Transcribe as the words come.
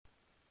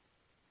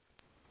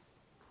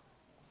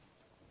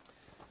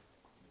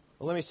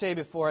Well, let me say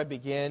before I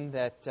begin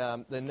that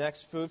the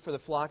next food for the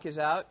flock is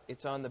out.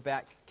 It's on the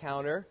back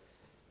counter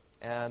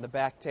and the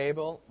back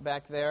table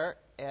back there.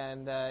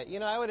 And,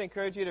 I would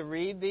encourage you to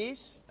read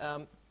these.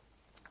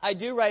 I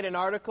do write an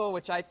article,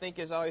 which I think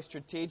is always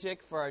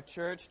strategic for our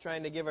church,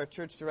 trying to give our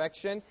church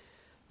direction.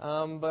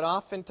 But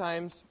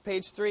oftentimes,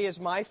 page 3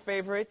 is my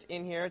favorite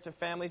in here. It's a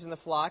Families in the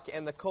Flock.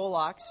 And the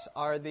Kolaks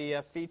are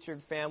the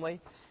featured family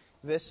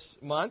this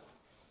month.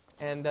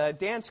 And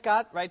Dan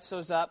Scott writes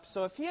those up.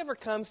 So if he ever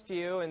comes to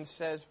you and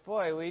says,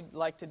 boy, we'd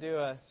like to do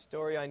a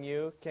story on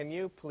you, can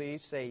you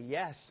please say,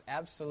 yes,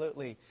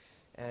 absolutely.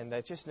 And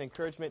it's just an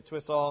encouragement to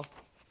us all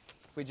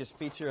if we just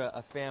feature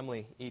a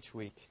family each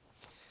week.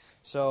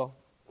 So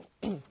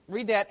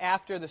read that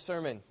after the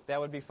sermon.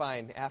 That would be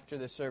fine, after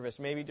the service.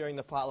 Maybe during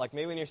the potluck.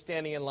 Maybe when you're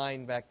standing in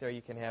line back there,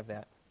 you can have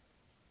that.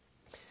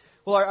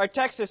 Well, our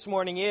text this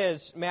morning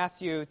is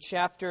Matthew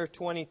chapter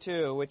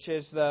 22, which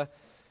is the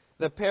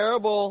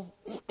parable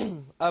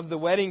of the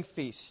wedding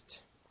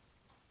feast.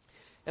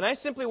 And I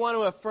simply want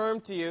to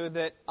affirm to you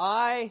that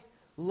I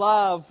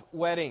love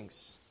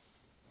weddings.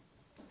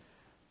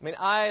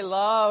 I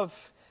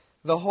love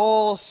the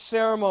whole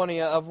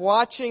ceremony of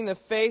watching the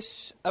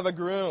face of a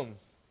groom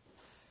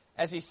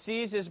as he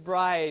sees his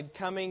bride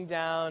coming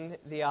down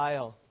the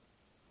aisle.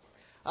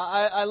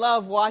 I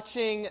love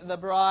watching the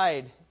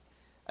bride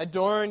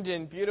adorned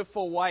in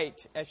beautiful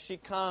white as she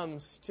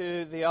comes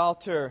to the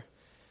altar.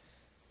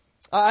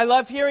 I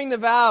love hearing the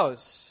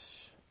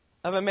vows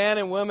of a man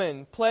and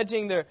woman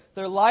pledging their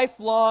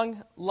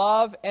lifelong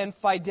love and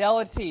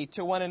fidelity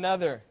to one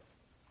another.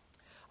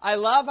 I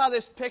love how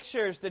this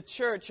pictures the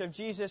church of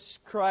Jesus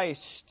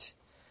Christ.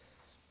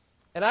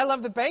 And I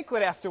love the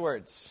banquet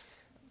afterwards.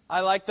 I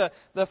like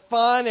the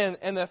fun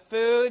and the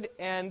food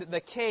and the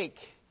cake.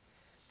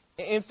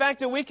 In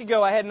fact, a week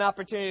ago I had an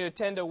opportunity to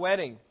attend a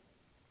wedding,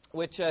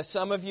 which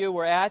some of you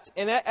were at.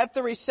 And at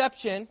the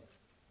reception,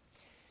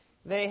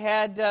 they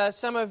had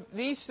some of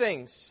these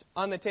things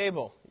on the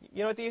table.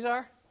 You know what these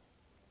are?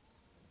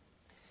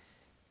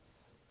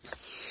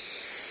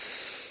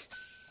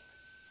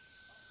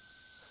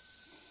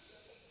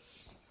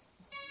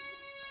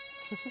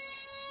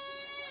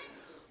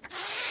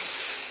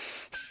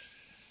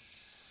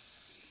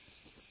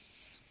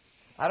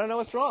 I don't know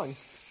what's wrong.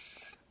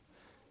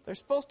 They're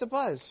supposed to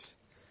buzz.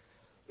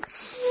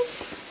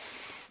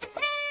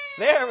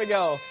 There we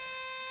go.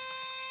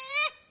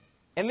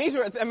 And these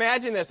were,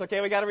 imagine this,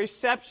 okay? We got a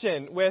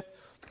reception with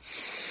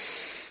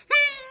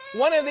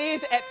one of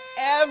these at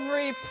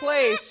every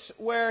place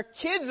where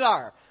kids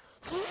are.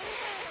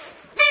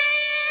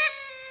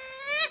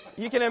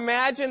 You can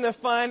imagine the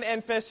fun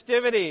and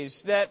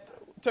festivities that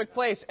took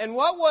place. And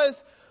what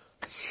was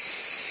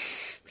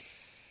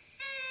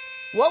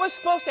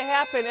supposed to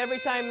happen every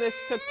time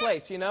this took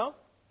place, you know?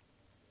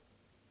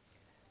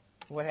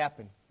 What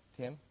happened,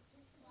 Tim?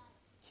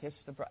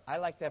 Kiss the bride. I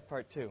like that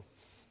part too.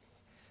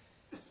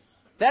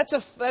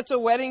 That's a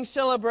wedding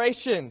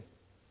celebration.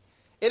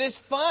 It is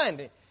fun.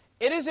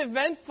 It is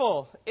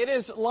eventful. It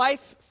is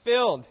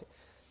life-filled.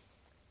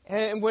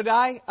 And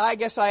I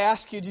guess I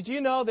ask you, did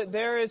you know that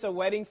there is a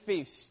wedding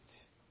feast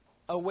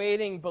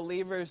awaiting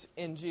believers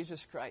in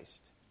Jesus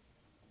Christ?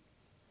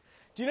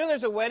 Do you know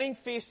there's a wedding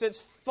feast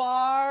that's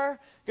going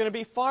to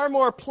be far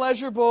more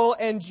pleasurable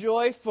and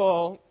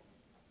joyful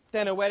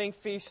than a wedding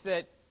feast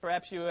that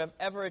perhaps you have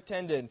ever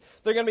attended?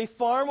 There are going to be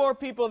far more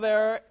people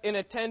there in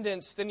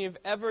attendance than you've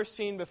ever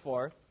seen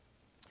before.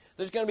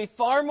 There's going to be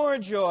far more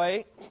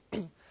joy,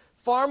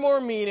 far more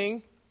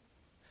meaning,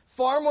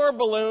 far more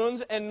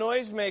balloons and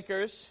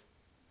noisemakers,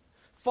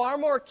 far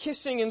more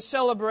kissing and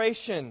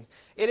celebration.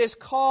 It is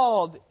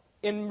called,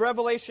 in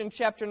Revelation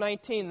chapter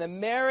 19, the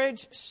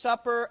marriage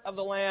supper of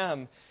the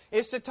Lamb.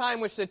 It's the time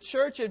which the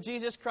church of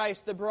Jesus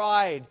Christ, the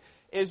bride,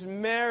 is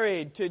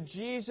married to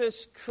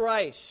Jesus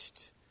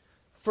Christ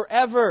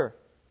forever,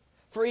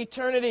 for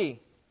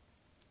eternity.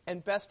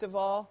 And best of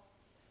all,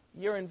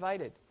 you're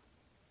invited.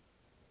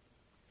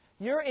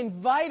 You're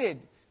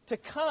invited to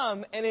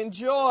come and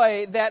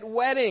enjoy that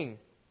wedding.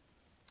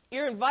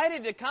 You're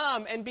invited to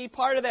come and be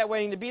part of that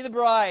wedding, to be the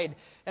bride.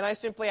 And I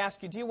simply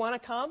ask you, do you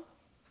want to come?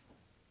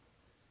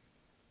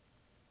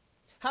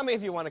 How many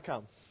of you want to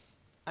come?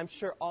 I'm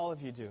sure all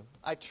of you do.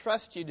 I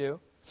trust you do.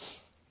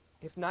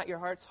 If not, your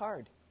heart's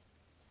hard.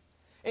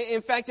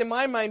 In fact, in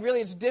my mind, really,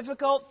 it's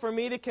difficult for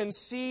me to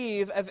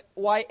conceive of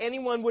why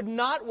anyone would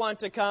not want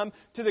to come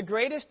to the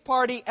greatest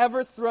party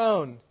ever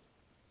thrown.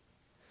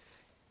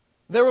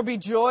 There will be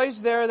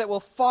joys there that will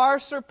far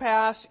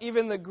surpass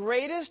even the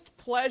greatest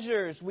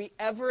pleasures we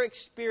ever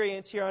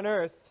experience here on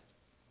earth.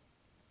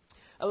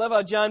 I love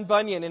how John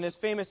Bunyan, in his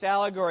famous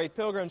allegory,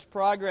 Pilgrim's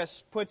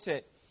Progress, puts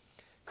it.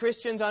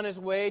 Christians on his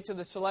way to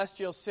the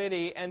celestial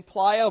city, and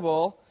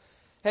Pliable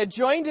had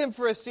joined him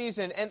for a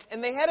season,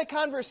 and they had a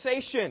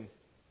conversation.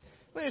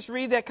 Let me just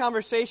read that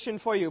conversation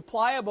for you.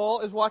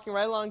 Pliable is walking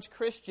right along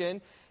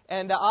Christian,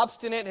 and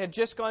Obstinate had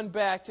just gone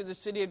back to the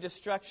city of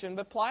destruction.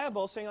 But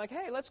Pliable is saying, like,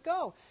 hey, let's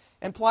go.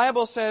 And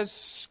Pliable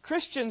says,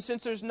 Christian,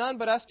 since there's none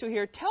but us two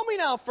here, tell me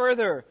now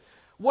further,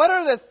 what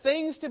are the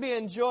things to be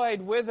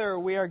enjoyed whither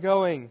we are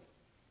going?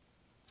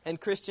 And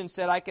Christian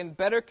said, I can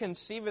better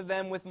conceive of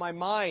them with my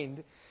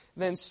mind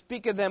than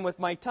speak of them with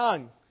my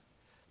tongue.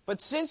 But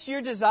since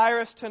you're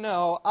desirous to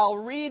know, I'll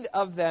read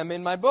of them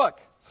in my book.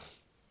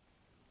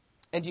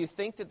 And do you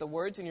think that the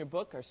words in your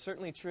book are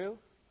certainly true?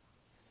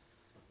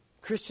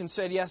 Christian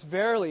said, yes,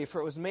 verily,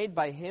 for it was made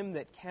by him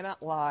that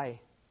cannot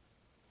lie.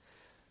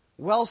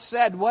 Well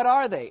said, what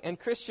are they? And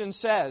Christian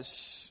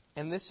says,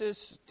 and this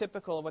is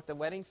typical of what the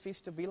wedding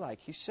feast will be like.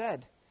 He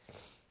said,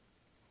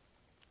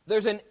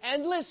 there's an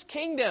endless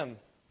kingdom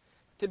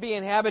to be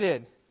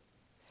inhabited.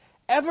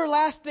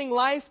 Everlasting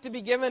life to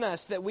be given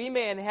us, that we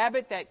may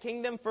inhabit that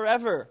kingdom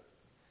forever.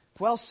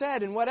 Well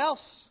said, and what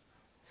else?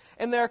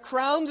 And there are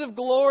crowns of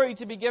glory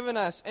to be given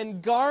us,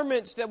 and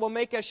garments that will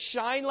make us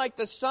shine like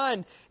the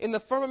sun in the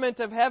firmament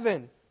of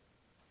heaven.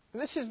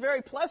 And this is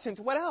very pleasant.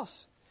 What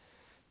else?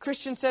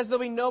 Christian says there'll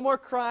be no more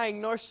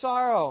crying nor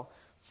sorrow,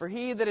 for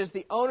he that is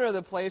the owner of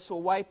the place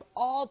will wipe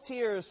all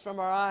tears from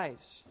our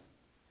eyes.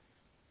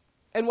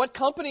 And what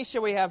company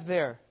shall we have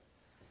there?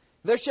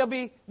 We shall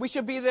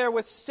be there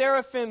with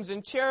seraphims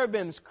and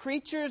cherubims,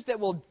 creatures that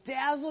will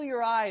dazzle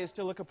your eyes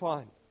to look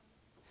upon.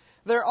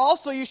 There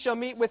also you shall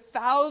meet with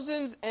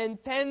thousands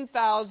and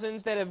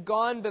 10,000s that have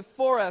gone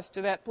before us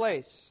to that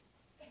place.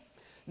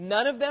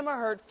 None of them are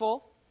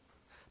hurtful,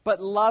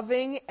 but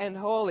loving and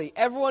holy.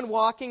 Everyone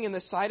walking in the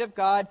sight of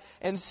God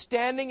and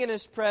standing in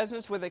His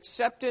presence with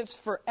acceptance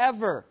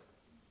forever.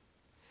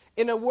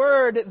 In a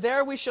word,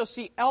 there we shall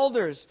see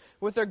elders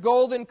with their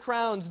golden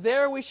crowns.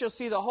 There we shall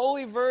see the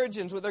holy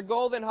virgins with their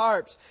golden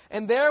harps.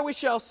 And there we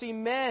shall see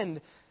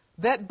men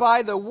that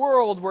by the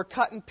world were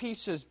cut in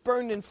pieces,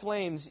 burned in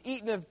flames,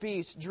 eaten of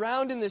beasts,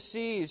 drowned in the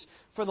seas,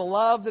 for the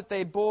love that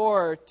they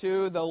bore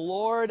to the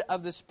Lord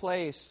of this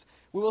place.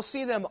 We will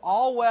see them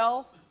all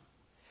well,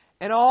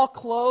 and all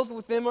clothed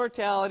with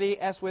immortality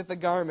as with a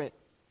garment.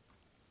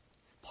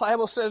 The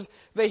Bible says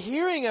the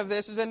hearing of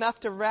this is enough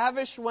to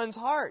ravish one's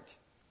heart.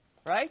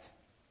 Right?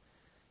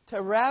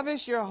 To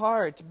ravish your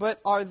heart. But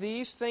are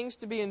these things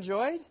to be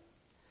enjoyed?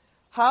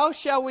 How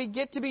shall we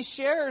get to be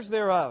sharers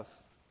thereof?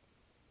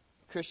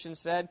 Christian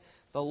said,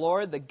 the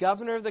Lord, the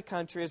governor of the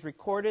country, has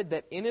recorded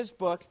that in His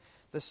book,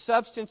 the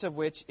substance of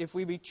which, if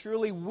we be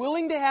truly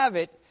willing to have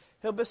it,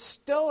 He'll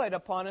bestow it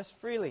upon us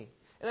freely.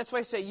 And that's why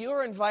I say you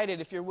are invited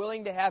if you're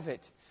willing to have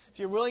it. If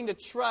you're willing to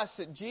trust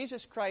that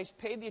Jesus Christ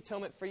paid the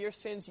atonement for your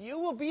sins,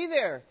 you will be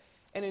there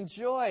and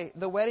enjoy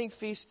the wedding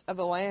feast of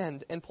the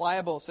land. And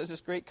Pliable says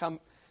this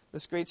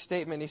great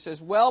statement. He says,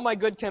 well, my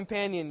good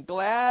companion,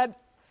 glad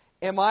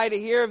am I to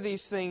hear of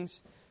these things.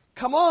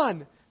 Come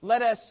on,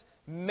 let us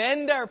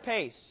mend our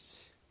pace.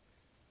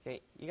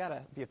 Okay, you got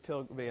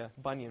to be a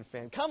Bunyan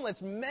fan. Come,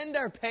 let's mend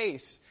our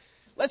pace.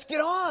 Let's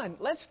get on.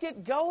 Let's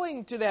get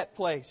going to that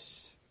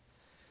place.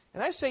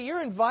 And I say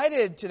you're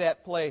invited to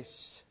that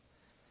place.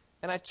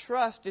 And I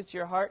trust it's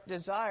your heart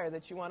desire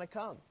that you want to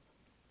come.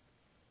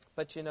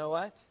 But you know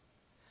what?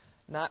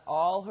 Not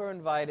all who are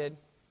invited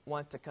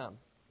want to come.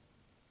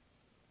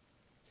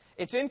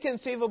 It's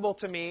inconceivable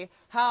to me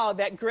how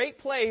that great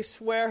place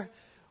where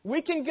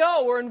we can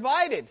go, we're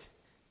invited.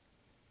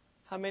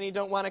 How many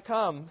don't want to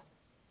come?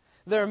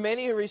 There are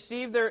many who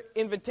receive their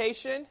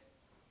invitation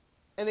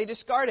and they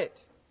discard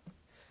it.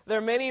 There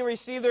are many who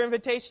receive their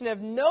invitation and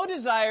have no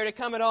desire to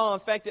come at all. In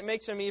fact, it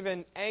makes them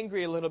even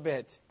angry a little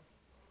bit.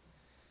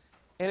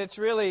 And it's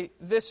really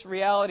this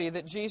reality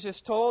that Jesus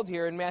told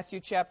here in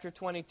Matthew chapter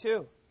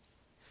 22.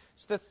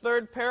 It's the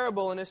third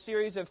parable in a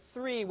series of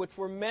 3 which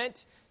were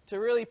meant to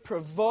really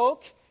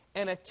provoke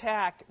and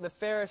attack the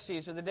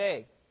Pharisees of the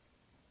day.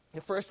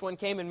 The first one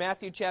came in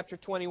Matthew chapter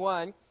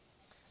 21,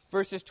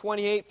 verses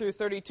 28 through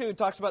 32. It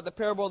talks about the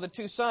parable of the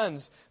 2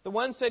 sons. The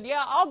one said,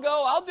 yeah, I'll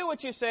go, I'll do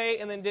what you say,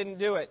 and then didn't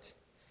do it.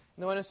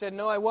 And the one who said,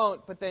 no, I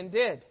won't, but then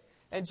did.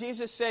 And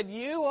Jesus said,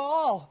 you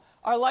all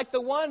are like the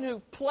one who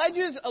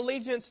pledges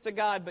allegiance to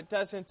God but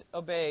doesn't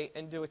obey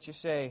and do what you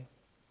say.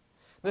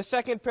 The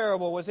second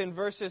parable was in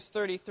verses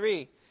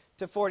 33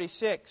 to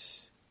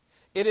 46.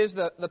 It is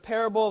the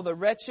parable of the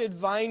wretched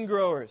vine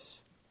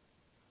growers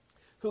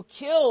who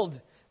killed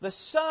the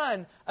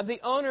son of the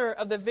owner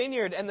of the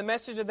vineyard. And the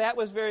message of that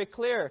was very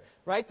clear,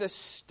 right? The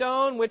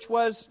stone which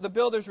was the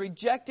builders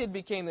rejected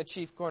became the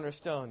chief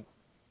cornerstone.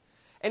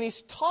 And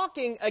he's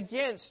talking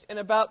against and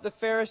about the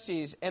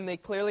Pharisees, and they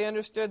clearly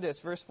understood this.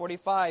 Verse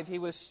 45, he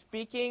was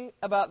speaking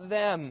about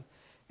them,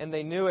 and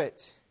they knew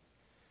it.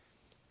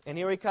 And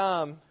here we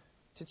come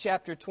to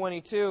chapter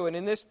 22. And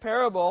in this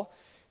parable,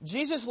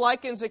 Jesus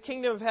likens the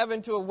kingdom of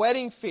heaven to a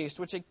wedding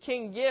feast, which a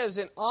king gives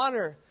in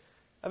honor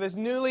of his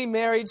newly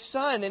married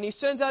son. And he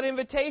sends out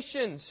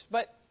invitations,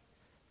 but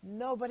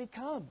nobody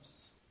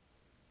comes.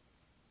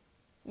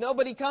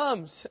 Nobody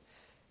comes.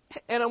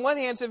 And on one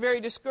hand, it's a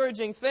very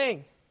discouraging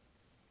thing.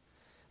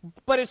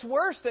 But it's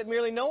worse that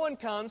merely no one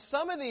comes.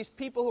 Some of these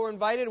people who were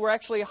invited were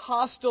actually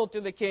hostile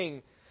to the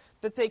king,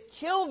 that they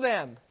kill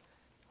them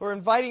who are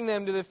inviting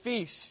them to the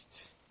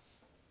feast.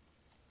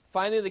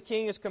 Finally, the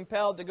king is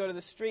compelled to go to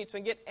the streets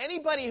and get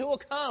anybody who will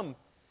come.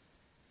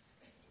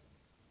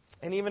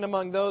 And even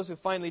among those who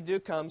finally do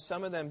come,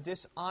 some of them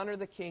dishonor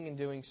the king in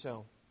doing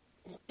so.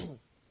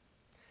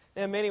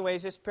 In many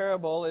ways, this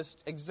parable is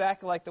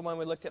exactly like the one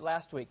we looked at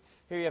last week.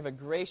 Here you have a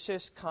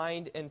gracious,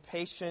 kind, and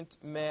patient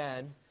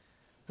man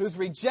who's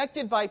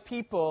rejected by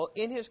people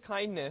in his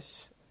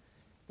kindness,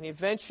 and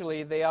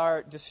eventually they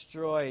are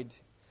destroyed.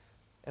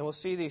 And we'll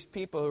see these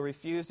people who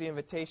refuse the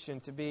invitation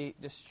to be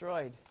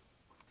destroyed.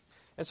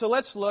 And so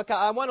let's look.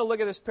 I want to look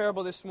at this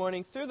parable this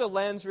morning through the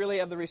lens, really,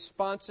 of the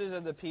responses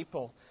of the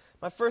people.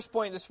 My first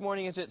point this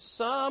morning is that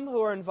some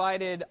who are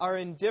invited are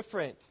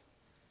indifferent.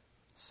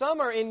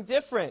 Some are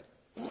indifferent.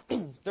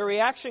 The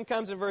reaction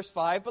comes in verse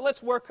 5, but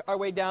let's work our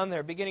way down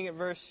there, beginning at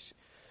verse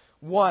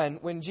 1,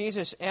 when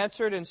Jesus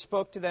answered and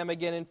spoke to them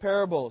again in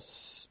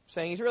parables,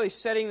 saying he's really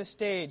setting the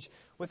stage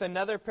with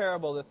another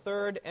parable, the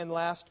third and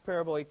last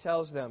parable he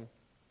tells them.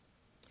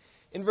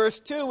 In verse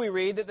 2, we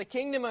read that the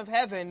kingdom of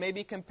heaven may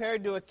be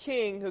compared to a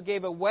king who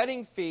gave a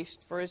wedding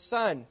feast for his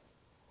son.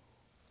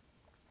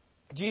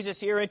 Jesus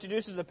here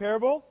introduces the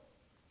parable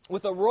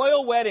with a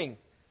royal wedding.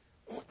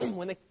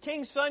 When the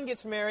king's son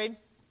gets married,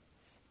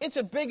 it's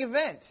a big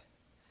event.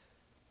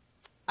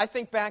 I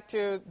think back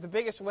to the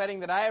biggest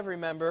wedding that I ever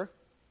remember,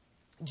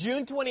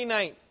 June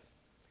 29th,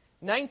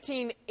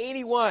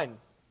 1981. Do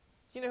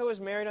you know who was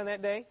married on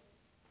that day?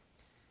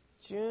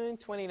 June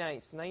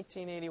 29th,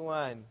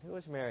 1981. Who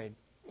was married?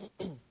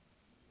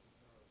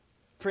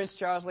 Prince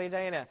Charles, Lady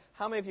Diana.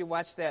 How many of you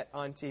watched that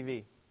on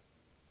TV?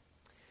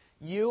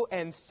 You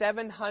and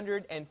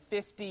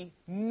 750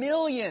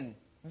 million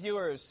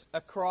viewers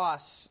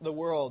across the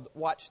world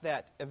watched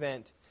that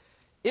event.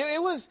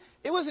 It was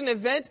an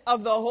event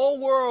of the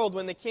whole world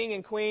when the king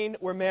and queen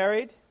were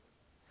married.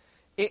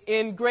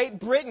 In Great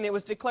Britain, it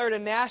was declared a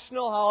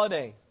national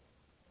holiday.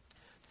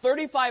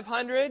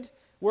 3,500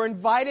 were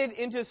invited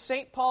into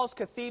St. Paul's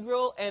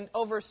Cathedral, and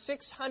over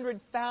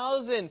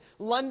 600,000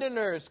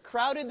 Londoners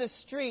crowded the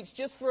streets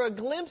just for a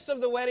glimpse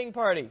of the wedding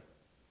party.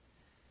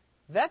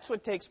 That's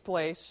what takes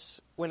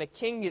place when a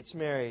king gets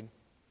married.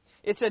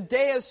 It's a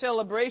day of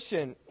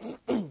celebration.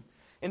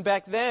 And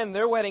back then,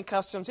 their wedding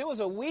customs, it was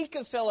a week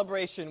of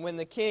celebration when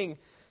the king's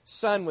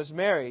son was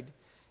married.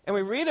 And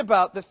we read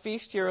about the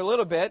feast here a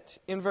little bit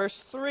in verse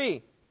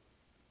 3.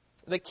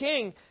 The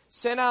king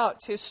sent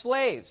out his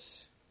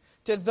slaves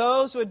to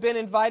those who had been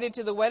invited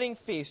to the wedding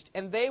feast,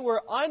 and they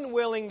were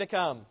unwilling to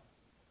come.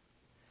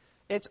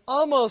 It's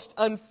almost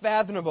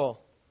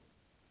unfathomable.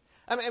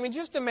 I mean,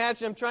 just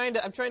imagine, I'm trying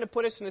to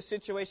put us in the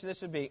situation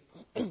this would be.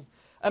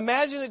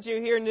 Imagine that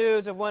you hear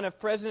news of one of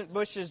President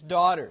Bush's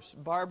daughters,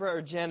 Barbara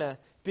or Jenna,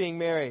 being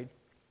married.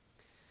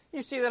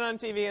 You see that on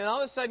TV, and all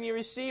of a sudden you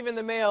receive in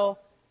the mail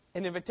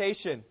an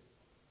invitation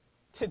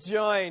to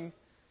join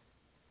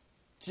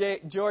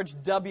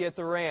George W. at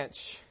the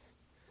ranch.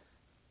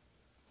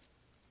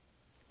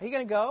 Are you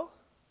going to go?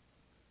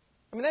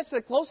 I mean, that's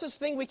the closest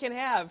thing we can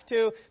have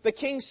to the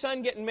king's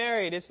son getting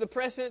married. It's the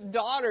president's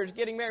daughters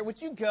getting married.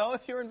 Would you go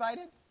if you were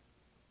invited?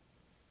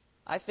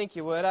 I think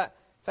you would. In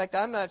fact,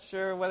 I'm not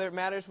sure whether it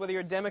matters whether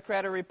you're a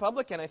Democrat or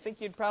Republican. I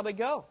think you'd probably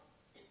go.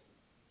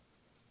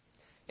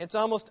 It's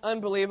almost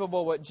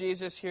unbelievable what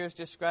Jesus here is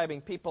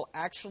describing. People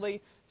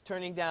actually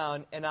turning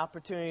down an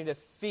opportunity to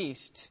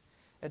feast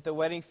at the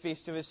wedding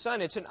feast of his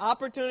son. It's an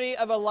opportunity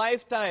of a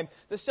lifetime.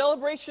 The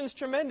celebration's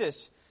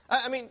tremendous.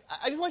 I mean,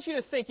 I just want you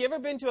to think. You ever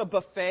been to a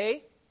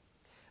buffet?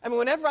 I mean,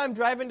 whenever I'm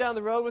driving down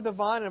the road with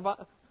Yvonne, and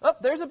oh,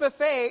 there's a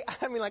buffet.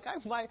 I mean, like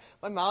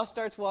my mouth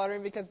starts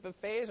watering because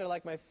buffets are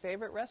like my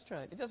favorite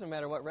restaurant. It doesn't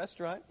matter what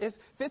restaurant. If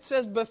it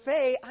says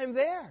buffet, I'm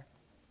there.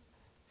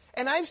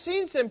 And I've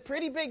seen some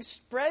pretty big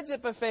spreads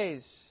at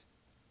buffets.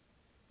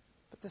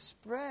 But the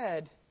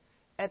spread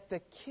at the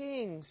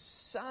king's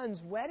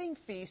son's wedding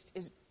feast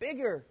is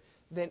bigger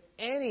than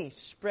any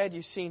spread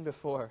you've seen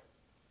before.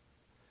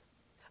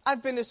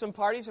 I've been to some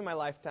parties in my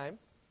lifetime.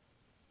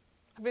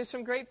 I've been to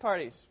some great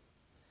parties.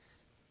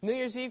 New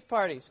Year's Eve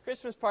parties,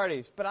 Christmas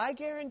parties. But I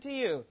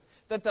guarantee you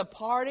that the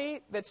party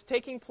that's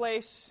taking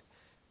place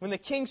when the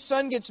king's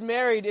son gets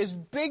married is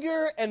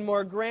bigger and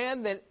more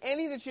grand than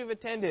any that you've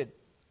attended.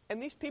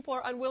 And these people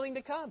are unwilling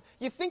to come.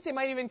 You think they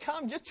might even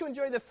come just to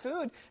enjoy the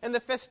food and the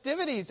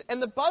festivities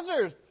and the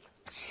buzzers.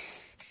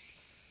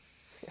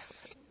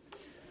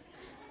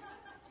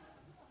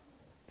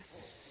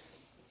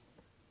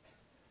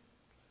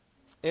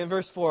 In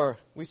verse 4,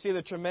 we see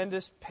the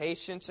tremendous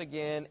patience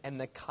again and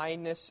the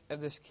kindness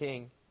of this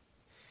king.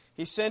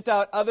 He sent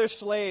out other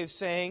slaves,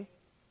 saying,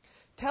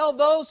 "Tell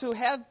those who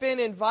have been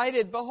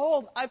invited,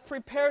 behold, I've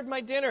prepared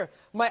my dinner.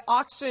 My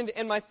oxen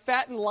and my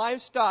fattened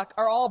livestock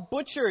are all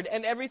butchered,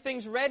 and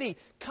everything's ready.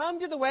 Come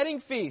to the wedding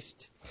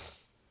feast."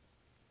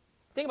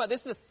 Think about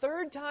this. This is the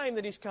third time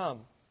that he's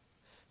come.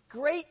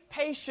 Great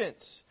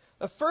patience.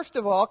 First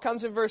of all,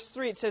 comes in verse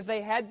 3. It says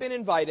they had been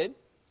invited.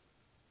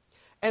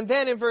 And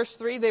then in verse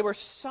 3, they were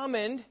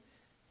summoned.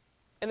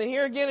 And then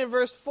here again in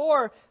verse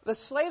 4, the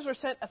slaves were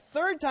sent a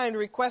third time to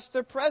request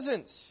their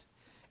presence.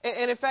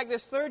 And in fact,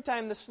 this third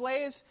time, the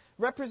slaves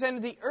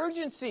represented the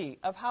urgency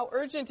of how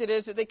urgent it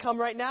is that they come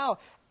right now.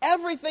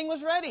 Everything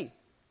was ready.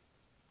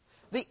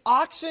 The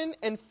oxen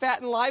and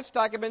fattened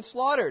livestock have been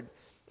slaughtered.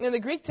 In the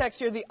Greek text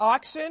here, the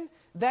oxen,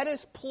 that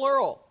is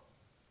plural.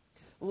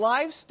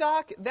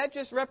 Livestock, that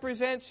just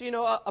represents,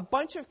 a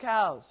bunch of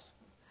cows.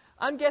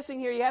 I'm guessing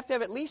here you have to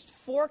have at least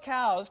 4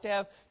 cows to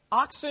have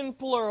oxen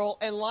plural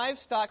and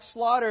livestock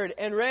slaughtered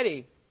and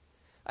ready.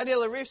 I did a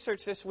little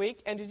research this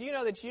week, and did you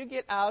know that you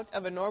get out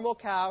of a normal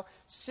cow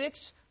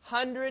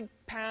 600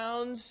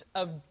 pounds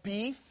of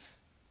beef?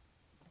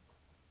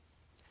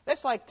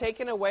 That's like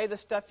taking away the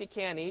stuff you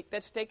can't eat.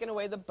 That's taking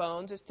away the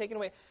bones. It's taking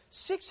away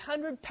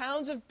 600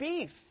 pounds of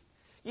beef.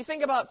 You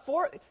think about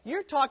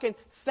you're talking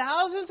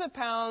thousands of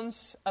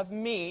pounds of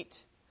meat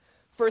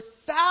for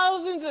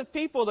thousands of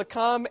people to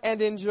come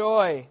and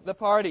enjoy the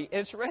party.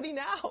 And it's ready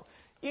now.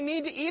 You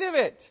need to eat of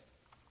it.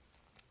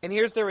 And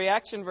here's the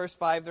reaction, verse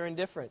 5. They're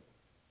indifferent.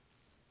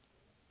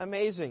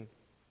 Amazing.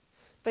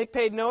 They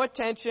paid no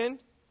attention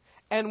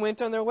and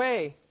went on their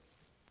way.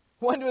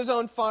 One to his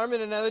own farm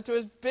and another to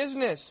his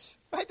business.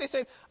 Right? They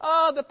said,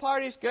 oh, the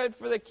party's good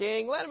for the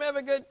king. Let him have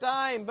a good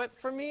time. But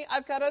for me,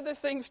 I've got other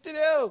things to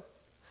do.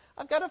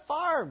 I've got a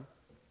farm.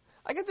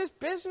 I got this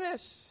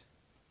business.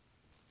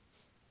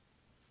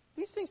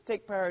 These things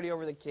take priority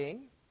over the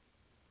king.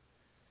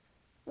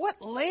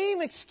 What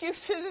lame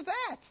excuses is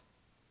that?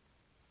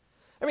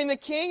 I mean, the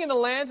king and the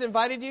lands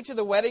invited you to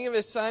the wedding of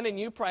his son, and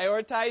you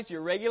prioritized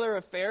your regular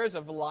affairs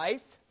of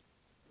life.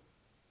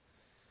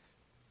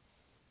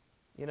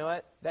 You know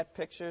what? That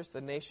pictures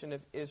the nation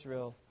of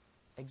Israel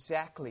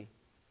exactly.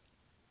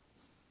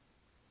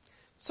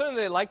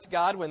 Certainly they liked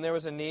God when there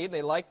was a need.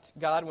 They liked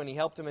God when he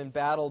helped them in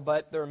battle,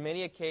 but there were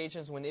many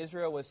occasions when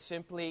Israel was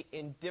simply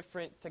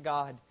indifferent to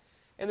God.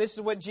 And this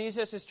is what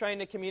Jesus is trying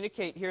to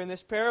communicate here in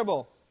this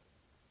parable.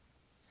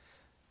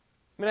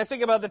 I mean, I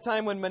think about the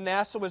time when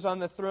Manasseh was on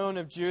the throne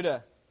of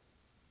Judah.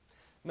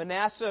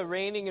 Manasseh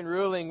reigning and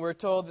ruling, we're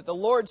told that the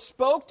Lord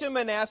spoke to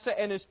Manasseh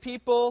and his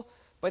people,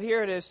 but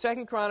here it is,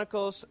 2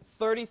 Chronicles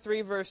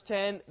 33, verse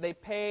 10, they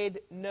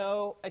paid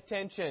no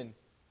attention.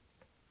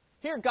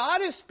 Here,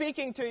 God is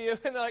speaking to you,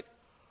 and they're like,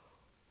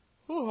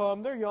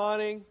 they're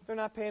yawning, they're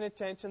not paying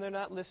attention, they're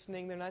not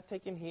listening, they're not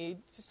taking heed,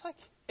 just like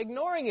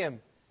ignoring him.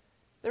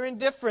 They're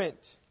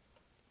indifferent.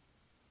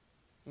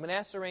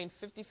 Manasseh reigned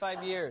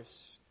 55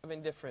 years of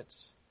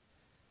indifference.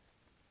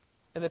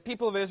 And the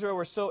people of Israel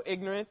were so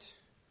ignorant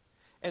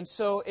and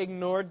so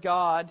ignored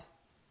God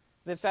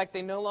that, in fact,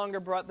 they no longer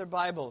brought their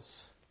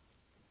Bibles.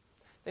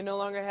 They no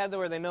longer had the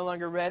Word. They no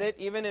longer read it,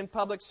 even in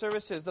public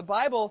services. The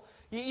Bible,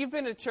 you've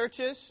been to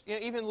churches,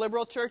 even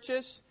liberal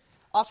churches.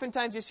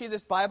 Oftentimes you see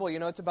this Bible,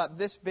 it's about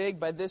this big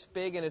by this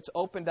big, and it's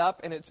opened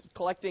up, and it's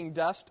collecting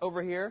dust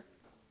over here.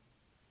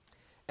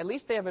 At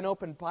least they have an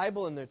open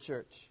Bible in their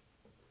church.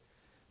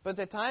 But at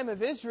the time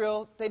of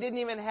Israel, they didn't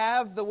even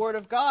have the Word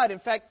of God. In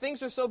fact,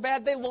 things are so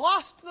bad, they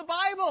lost the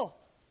Bible.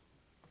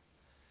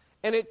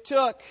 And it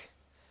took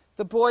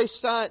the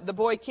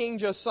boy King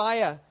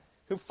Josiah,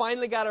 who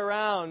finally got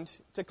around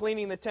to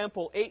cleaning the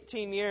temple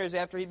 18 years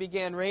after he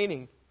began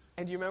reigning.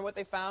 And do you remember what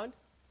they found?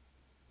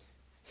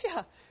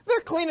 Yeah,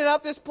 they're cleaning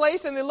up this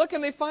place, and they look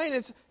and they find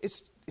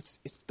it's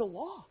the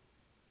law.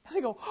 And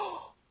they go,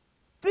 oh,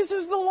 this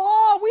is the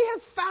law. We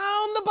have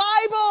found the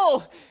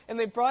Bible. And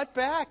they brought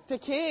back to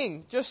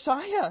King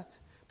Josiah.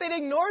 They'd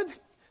ignored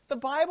the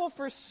Bible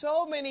for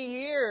so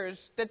many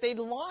years that they'd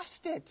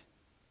lost it.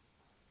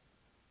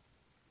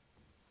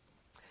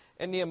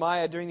 And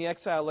Nehemiah, during the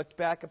exile, looked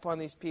back upon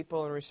these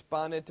people and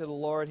responded to the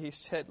Lord. He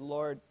said,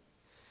 Lord,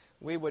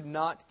 we would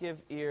not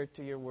give ear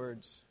to your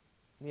words.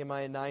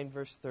 Nehemiah 9,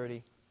 verse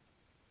 30.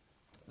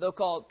 Though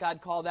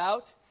God called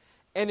out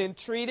and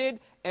entreated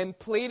and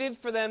pleaded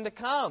for them to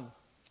come,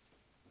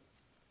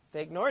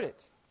 they ignored it.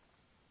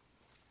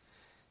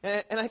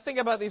 And I think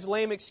about these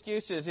lame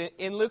excuses.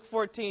 In Luke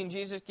 14,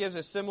 Jesus gives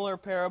a similar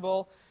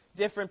parable,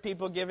 different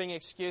people giving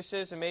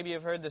excuses. And maybe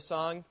you've heard the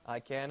song, I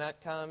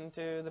cannot come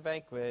to the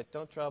banquet,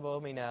 don't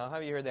trouble me now.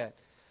 Have you heard that?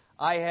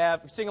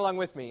 Sing along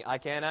with me. I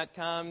cannot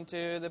come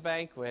to the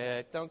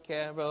banquet, don't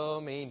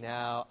trouble me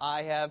now.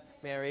 I have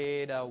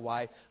married a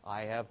wife,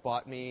 I have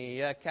bought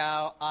me a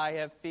cow, I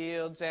have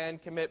fields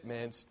and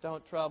commitments,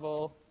 don't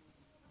trouble.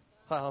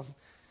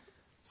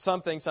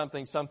 Something,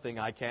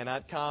 I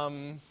cannot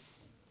come.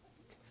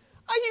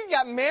 Oh, you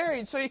got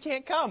married, so you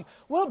can't come.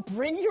 Well,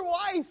 bring your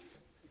wife.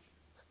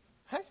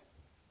 Right?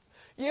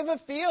 You have a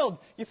field.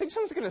 You think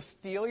someone's going to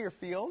steal your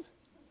field?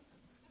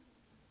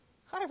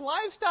 I have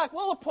livestock.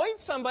 Well,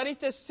 appoint somebody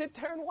to sit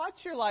there and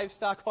watch your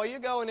livestock while you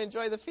go and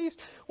enjoy the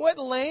feast. What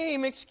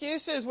lame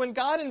excuses. When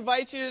God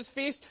invites you to His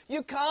feast,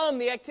 you come.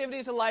 The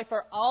activities of life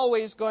are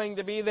always going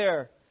to be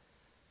there.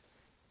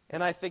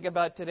 And I think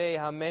about today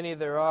how many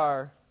there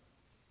are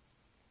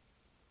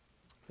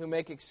who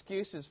make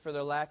excuses for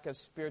their lack of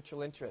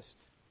spiritual interest.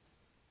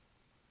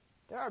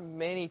 There are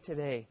many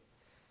today.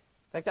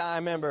 In fact, I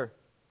remember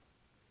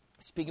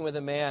speaking with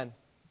a man,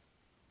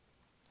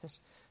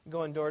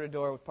 going door to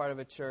door with part of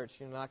a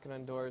church, knocking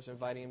on doors,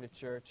 inviting him to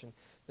church. And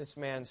this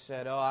man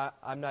said,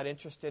 I'm not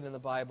interested in the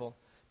Bible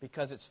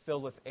because it's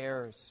filled with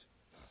errors.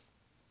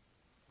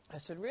 I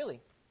said, really?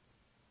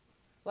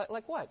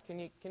 Like what? Can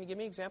you give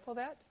me an example of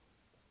that?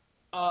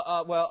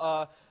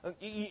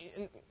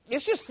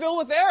 It's just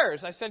filled with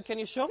errors. I said, can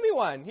you show me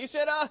one? He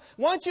said,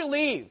 why don't you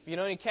leave?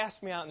 And he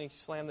cast me out and he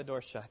slammed the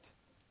door shut.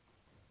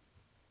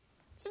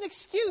 It's an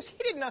excuse. He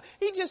didn't know.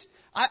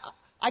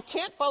 I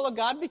can't follow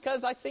God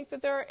because I think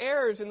that there are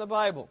errors in the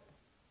Bible.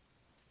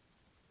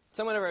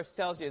 Someone ever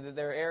tells you that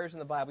there are errors in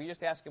the Bible, you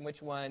just ask them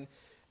which one,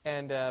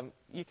 and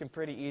you can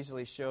pretty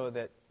easily show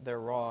that they're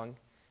wrong.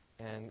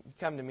 And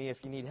come to me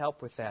if you need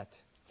help with that.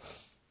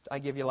 I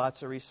give you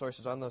lots of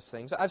resources on those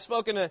things. I've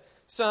spoken to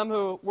some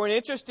who weren't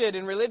interested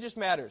in religious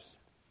matters.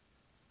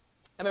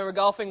 I remember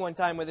golfing one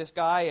time with this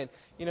guy, and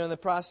in the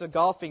process of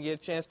golfing, you get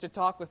a chance to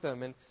talk with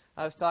him. And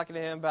I was talking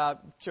to him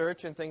about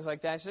church and things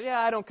like that. He said, "Yeah,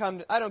 I don't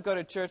go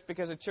to church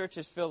because the church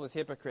is filled with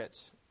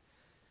hypocrites."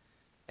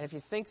 And if you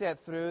think that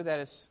through, that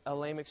is a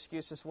lame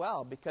excuse as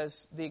well,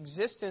 because the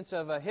existence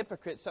of a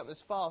hypocrite, something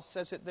that's false,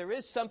 says that there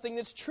is something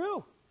that's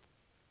true.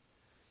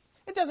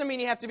 It doesn't mean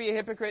you have to be a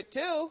hypocrite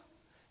too.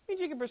 It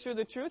means you can pursue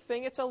the truth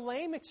thing. It's a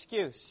lame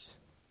excuse.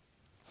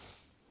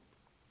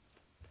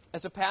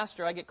 As a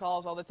pastor, I get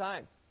calls all the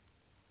time.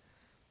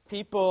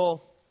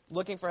 People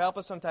looking for help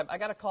with sometimes. I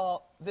got a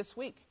call this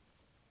week.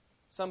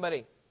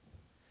 Somebody.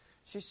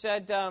 She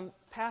said,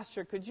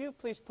 "Pastor, could you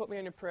please put me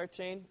on your prayer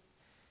chain?"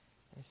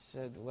 I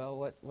said,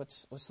 "Well,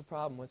 what's the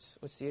problem?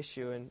 What's the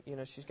issue?"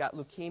 And she's got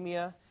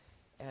leukemia,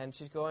 and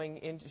she's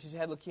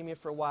had leukemia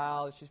for a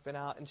while. She's been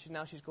out, and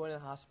now she's going to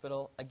the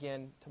hospital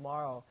again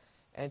tomorrow.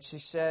 And she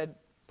said,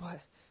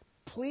 "But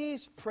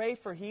please pray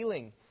for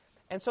healing."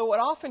 And so what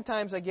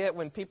oftentimes I get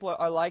when people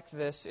are like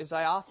this is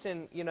I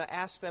often,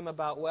 ask them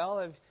about,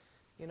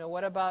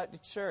 what about the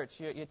church?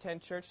 You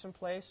attend church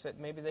someplace that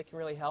maybe they can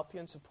really help you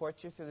and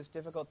support you through this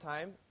difficult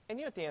time? And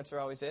you know what the answer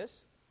always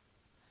is?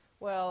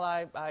 Well,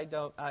 I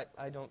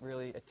don't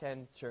really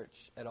attend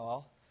church at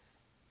all.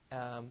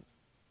 I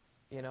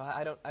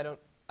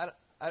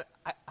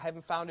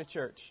haven't found a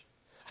church.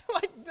 I'm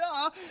like,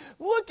 duh,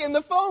 look in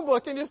the phone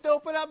book and just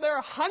open up. There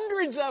are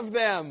hundreds of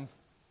them.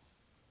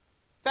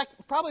 In fact,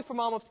 probably from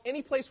almost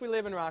any place we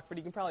live in Rockford,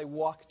 you can probably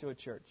walk to a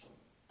church.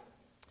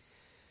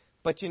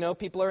 But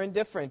people are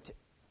indifferent.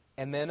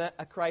 And then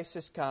a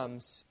crisis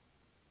comes,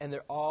 and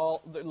they're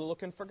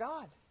looking for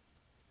God.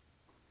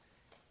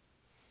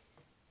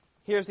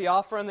 Here's the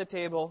offer on the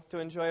table to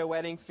enjoy a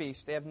wedding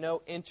feast. They have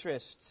no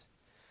interest.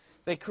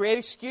 They create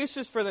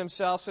excuses for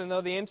themselves, and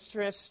though the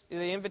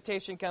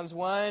invitation comes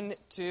 1,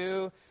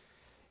 2,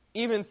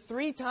 even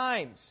 3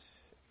 times,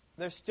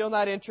 they're still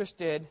not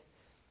interested,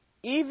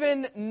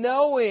 even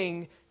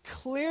knowing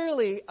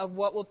clearly of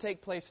what will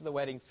take place at the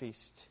wedding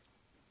feast.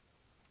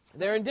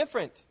 They're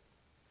indifferent.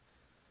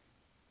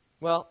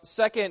 Well,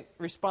 second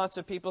response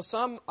of people,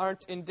 some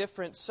aren't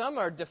indifferent, some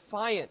are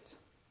defiant.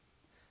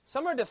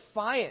 Some are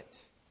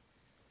defiant.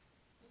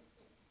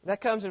 That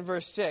comes in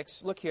verse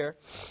 6. Look here.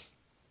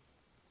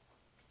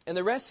 "And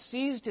the rest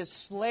seized his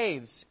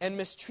slaves and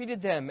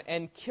mistreated them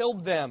and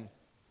killed them."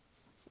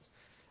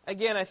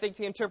 Again, I think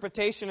the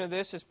interpretation of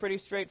this is pretty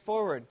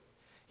straightforward.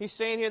 He's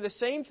saying here the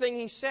same thing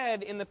he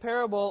said in the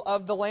parable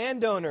of the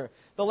landowner.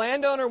 The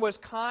landowner was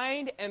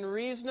kind and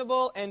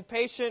reasonable and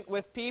patient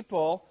with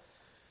people.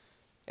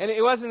 And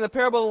it was in the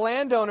parable of the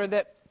landowner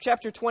that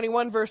chapter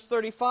 21, verse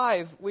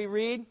 35, we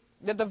read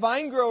that the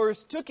vine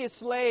growers took his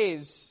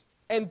slaves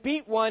and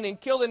beat one and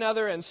killed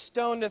another and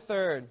stoned a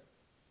third.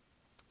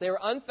 They were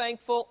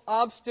unthankful,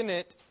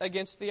 obstinate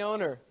against the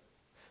owner.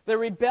 They're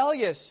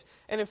rebellious.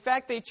 And in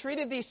fact, they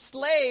treated these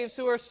slaves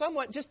who are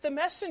somewhat just the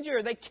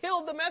messenger. They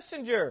killed the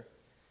messenger.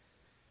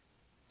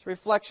 It's a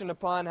reflection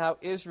upon how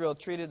Israel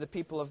treated the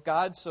people of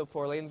God so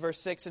poorly. And verse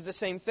 6 is the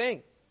same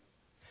thing.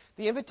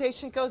 The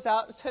invitation goes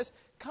out and says,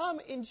 "Come,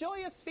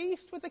 enjoy a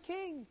feast with the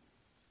king."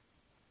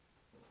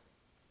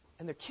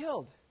 And they're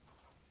killed,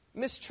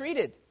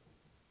 mistreated.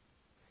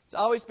 It's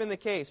always been the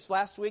case.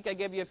 Last week I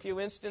gave you a few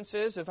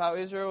instances of how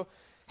Israel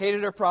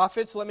hated her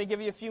prophets. Let me give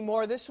you a few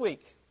more this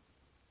week.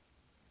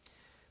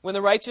 When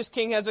the righteous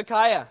king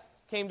Hezekiah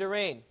came to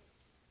reign,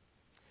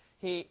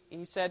 he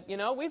said,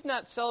 we've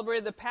not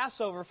celebrated the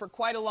Passover for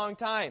quite a long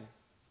time.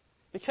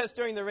 Because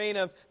during the reign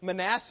of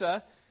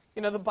Manasseh,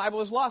 the Bible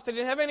was lost. They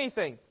didn't have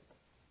anything.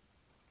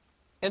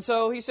 And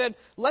so he said,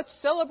 let's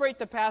celebrate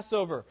the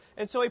Passover.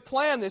 And so he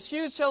planned this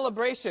huge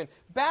celebration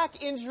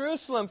back in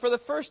Jerusalem for the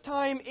first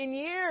time in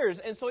years.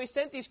 And so he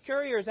sent these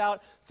couriers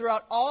out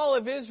throughout all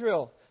of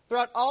Israel,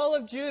 throughout all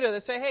of Judah,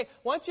 to say, hey,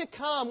 why don't you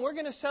come? We're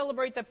going to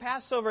celebrate the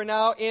Passover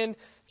now in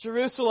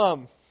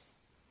Jerusalem.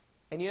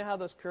 And you know how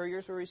those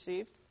couriers were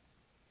received?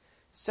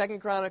 2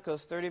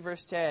 Chronicles 30,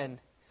 verse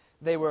 10.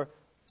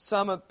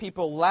 Some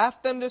people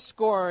laughed them to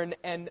scorn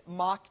and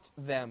mocked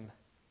them.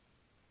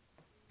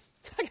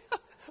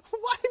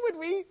 Why would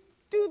we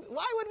do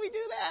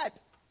that?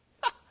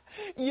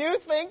 You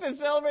think that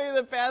celebrating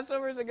the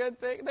Passover is a good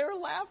thing? They were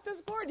laughed to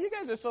scorn. You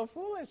guys are so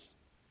foolish.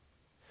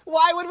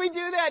 Why would we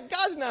do that?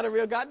 God's not a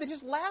real God. They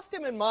just laughed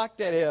him and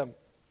mocked at him.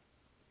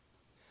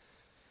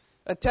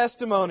 A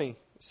testimony.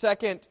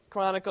 2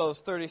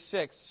 Chronicles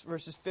 36,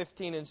 verses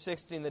 15 and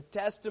 16. The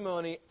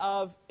testimony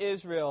of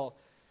Israel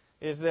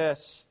is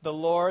this: the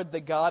Lord,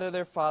 the God of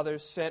their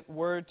fathers, sent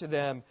word to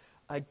them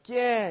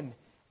again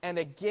and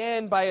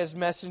again by his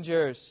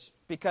messengers,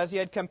 because he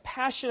had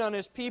compassion on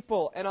his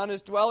people and on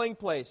his dwelling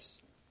place.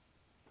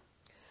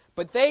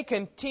 But they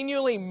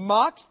continually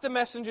mocked the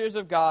messengers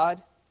of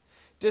God,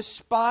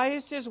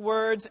 despised his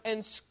words,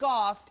 and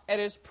scoffed at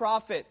his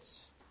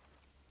prophets.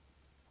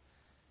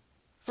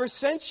 For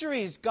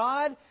centuries,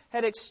 God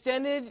had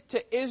extended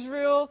to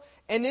Israel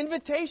an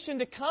invitation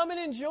to come and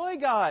enjoy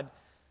God.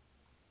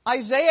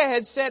 Isaiah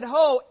had said,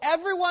 "Ho,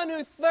 everyone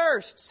who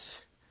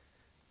thirsts."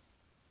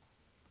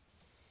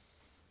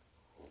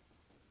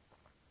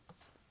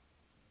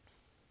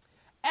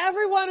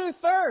 Everyone who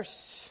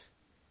thirsts.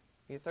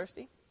 Are you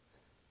thirsty?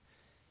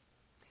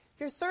 If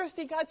you're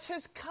thirsty, God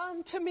says,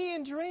 "Come to me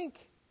and drink.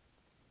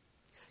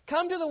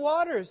 Come to the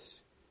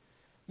waters.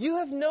 You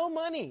have no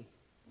money.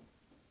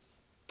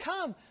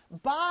 Come,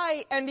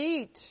 buy and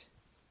eat.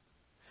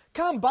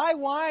 Come, buy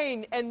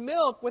wine and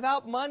milk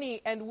without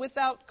money and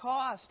without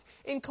cost.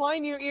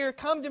 Incline your ear,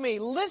 come to me.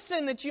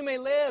 Listen that you may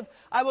live.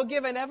 I will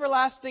give an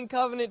everlasting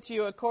covenant to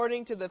you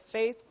according to the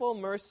faithful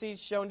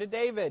mercies shown to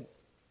David."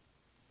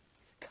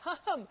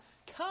 Come,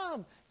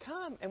 come,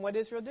 come. And what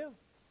did Israel do?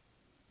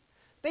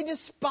 They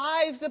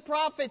despised the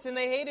prophets and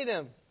they hated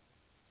him.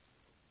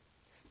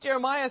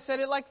 Jeremiah said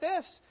it like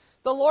this: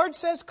 "The Lord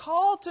says,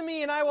 call to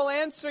me and I will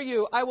answer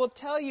you. I will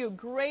tell you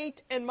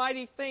great and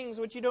mighty things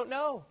which you don't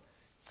know.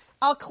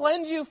 I'll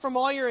cleanse you from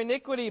all your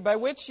iniquity by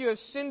which you have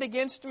sinned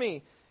against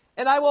me.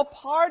 And I will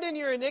pardon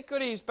your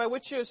iniquities by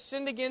which you have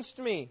sinned against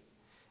me,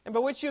 and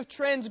by which you have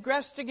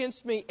transgressed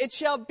against me. It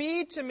shall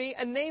be to me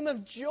a name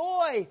of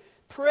joy,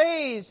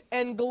 praise,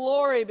 and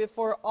glory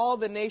before all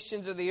the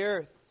nations of the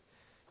earth,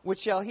 which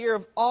shall hear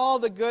of all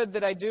the good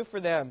that I do for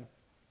them.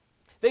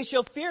 They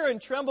shall fear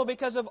and tremble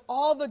because of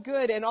all the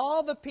good and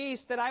all the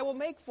peace that I will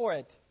make for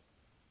it."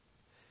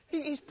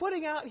 He's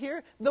putting out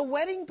here the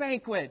wedding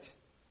banquet.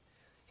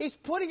 He's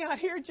putting out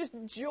here just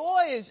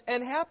joys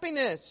and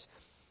happiness.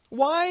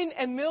 Wine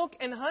and milk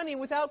and honey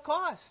without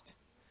cost.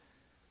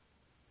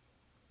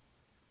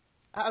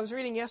 I was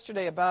reading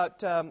yesterday about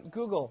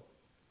Google.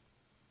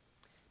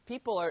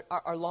 People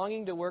are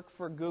longing to work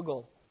for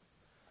Google.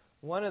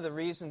 One of the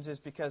reasons is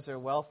because they're a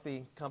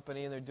wealthy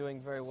company and they're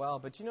doing very well.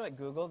 But you know at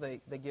Google, they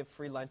give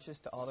free lunches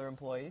to all their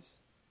employees.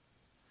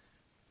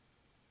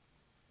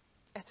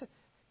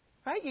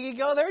 Right? You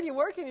go there and you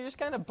work and you just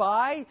kind of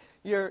buy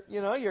your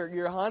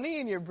honey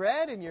and your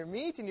bread and your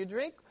meat and your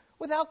drink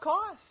without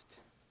cost.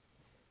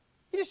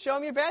 You just show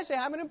them your badge, say,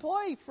 "I'm an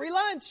employee, free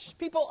lunch."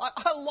 People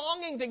are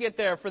longing to get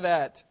there for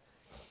that.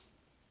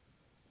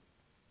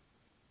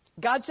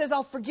 God says,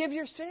 "I'll forgive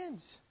your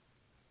sins.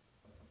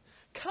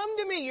 Come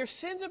to me, your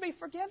sins will be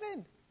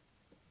forgiven."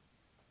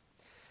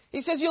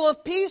 He says you'll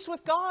have peace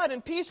with God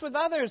and peace with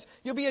others.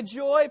 You'll be a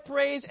joy,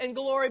 praise, and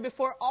glory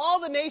before all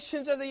the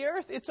nations of the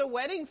earth. It's a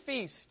wedding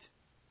feast.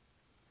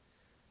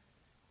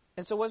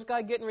 And so what's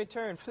God get in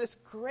return for this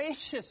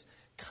gracious,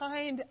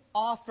 kind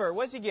offer?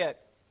 What does he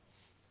get?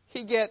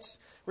 He gets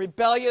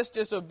rebellious,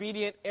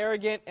 disobedient,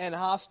 arrogant, and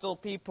hostile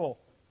people.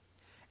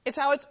 It's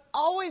how it's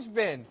always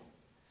been.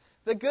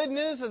 The good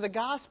news of the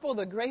gospel,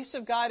 the grace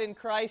of God in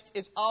Christ,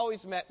 is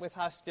always met with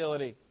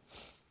hostility.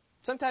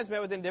 Sometimes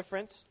met with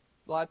indifference,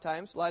 a lot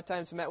of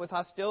times met with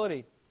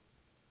hostility.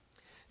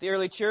 The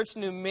early church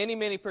knew many,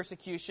 many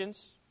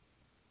persecutions.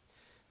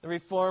 The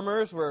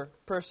reformers were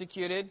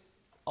persecuted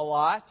a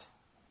lot.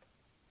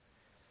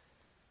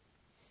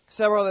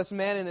 Several of us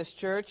men in this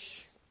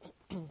church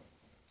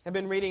have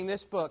been reading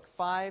this book,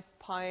 5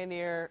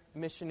 Pioneer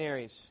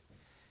Missionaries.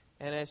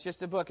 And it's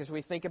just a book. As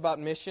we think about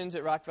missions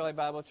at Rock Valley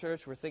Bible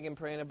Church, we're thinking,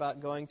 praying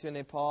about going to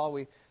Nepal.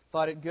 We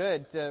thought it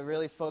good to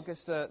really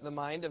focus the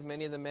mind of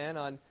many of the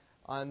men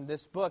on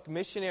this book.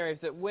 Missionaries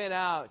that went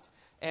out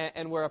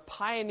and were a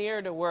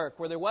pioneer to work.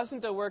 Where there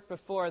wasn't a work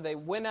before, they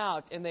went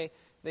out and they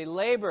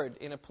labored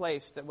in a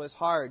place that was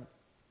hard.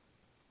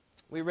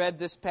 We read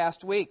this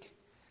past week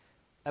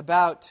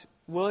about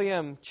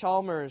William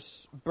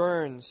Chalmers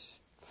Burns.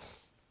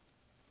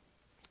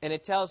 And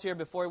it tells here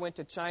before he went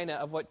to China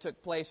of what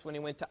took place when he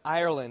went to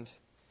Ireland.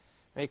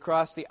 He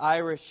crossed the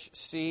Irish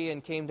Sea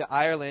and came to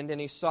Ireland,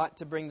 and he sought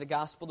to bring the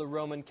gospel to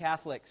Roman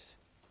Catholics.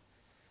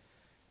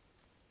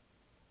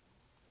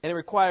 And it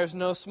requires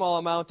no small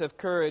amount of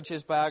courage,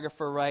 his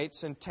biographer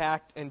writes, and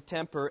tact and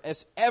temper,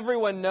 as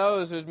everyone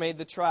knows who's made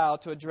the trial,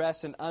 to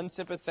address an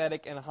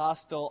unsympathetic and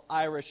hostile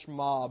Irish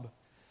mob.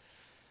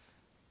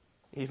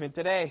 Even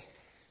today.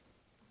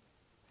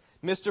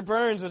 Mr.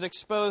 Burns was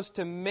exposed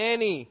to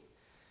many,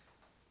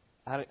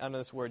 I don't know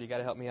this word, you got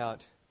to help me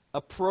out,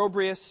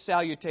 opprobrious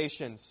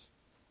salutations.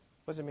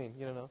 What does it mean?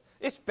 You don't know?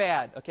 It's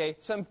bad, okay?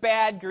 Some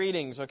bad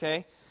greetings,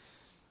 okay?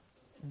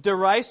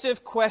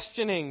 Derisive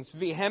questionings,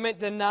 vehement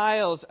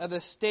denials of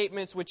the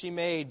statements which he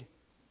made.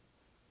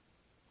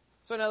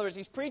 So in other words,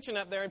 he's preaching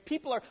up there and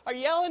people are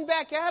yelling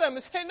back at him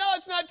and saying, "No,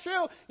 it's not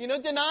true."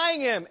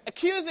 Denying him,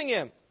 accusing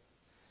him.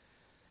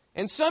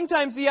 And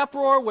sometimes the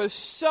uproar was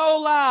so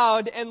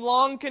loud and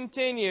long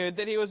continued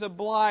that he was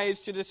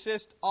obliged to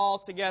desist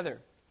altogether.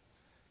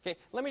 Okay,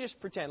 let me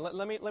just pretend.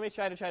 Let me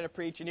try to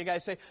preach, and you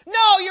guys say,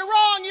 "No, you're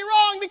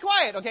wrong, be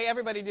quiet." Okay,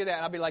 everybody do that.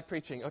 And I'll be like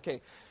preaching.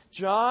 Okay,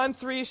 John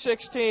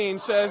 3:16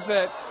 says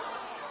that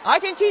I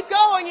can keep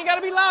going. You got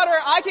to be louder.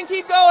 I can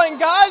keep going.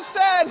 God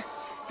said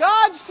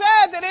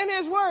that in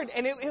His Word,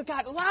 and it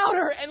got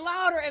louder and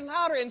louder and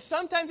louder, and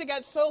sometimes it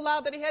got so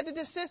loud that he had to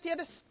desist. He had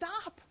to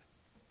stop.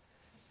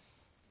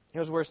 It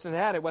was worse than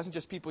that. It wasn't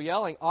just people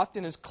yelling.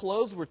 Often his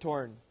clothes were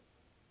torn.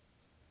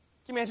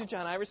 Can you imagine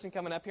John Iverson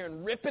coming up here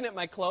and ripping at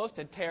my clothes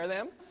to tear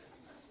them?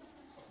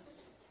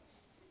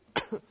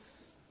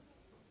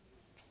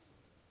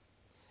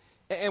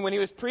 And when he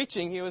was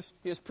preaching, he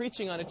was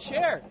preaching on a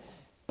chair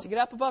to get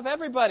up above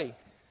everybody.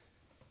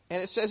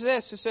 And it says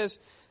this, it says,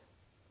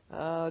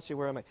 let's see,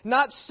 where am I?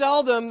 Not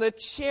seldom the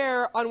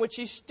chair on which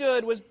he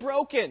stood was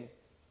broken.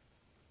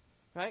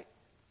 Right?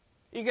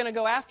 You're going to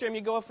go after him,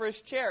 you go for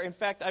his chair. In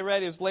fact, I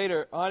read it was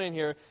later on in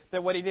here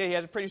that what he did, he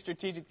had a pretty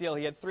strategic deal.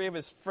 He had 3 of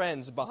his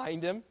friends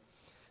behind him.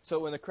 So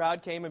when the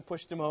crowd came and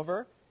pushed him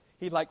over,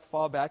 he'd like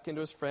fall back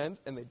into his friends,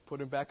 and they'd put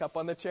him back up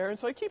on the chair, and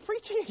so he'd keep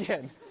preaching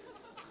again.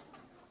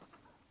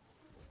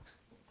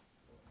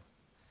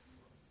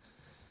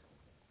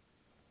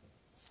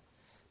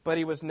 But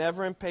he was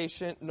never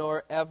impatient,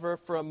 nor ever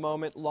for a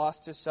moment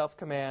lost his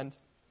self-command.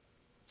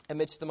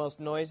 Amidst the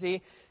most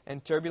noisy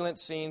and turbulent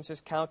scenes,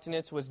 his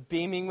countenance was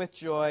beaming with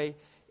joy,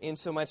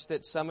 insomuch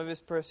that some of his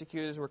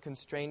persecutors were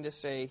constrained to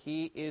say,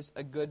 "He is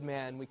a good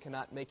man, we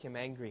cannot make him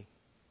angry."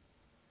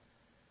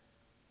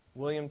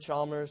 William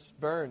Chalmers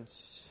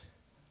Burns.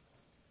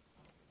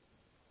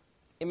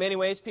 In many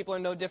ways, people are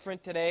no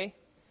different today.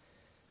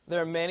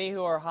 There are many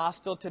who are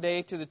hostile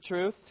today to the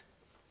truth.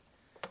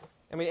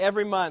 I mean,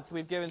 every month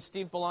we've given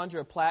Steve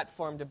Belanger a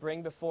platform to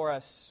bring before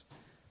us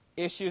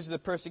issues of the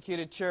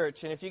persecuted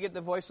church. And if you get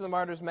the Voice of the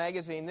Martyrs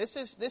magazine, this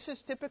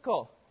is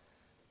typical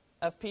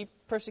of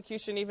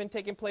persecution even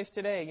taking place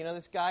today. You know,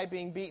 this guy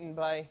being beaten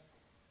by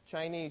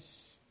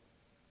Chinese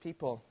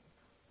people.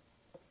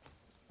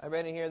 I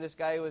read in here this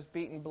guy who was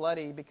beaten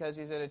bloody because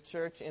he's at a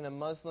church in a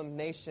Muslim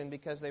nation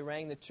because they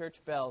rang the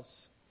church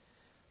bells.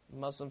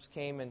 Muslims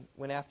came and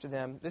went after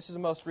them. This is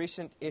the most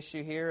recent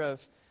issue here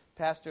of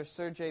Pastor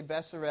Sergei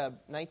Bessarab,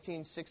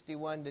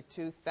 1961 to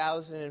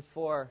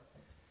 2004.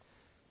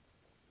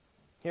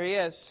 Here he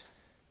is.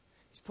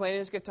 He's playing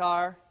his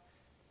guitar.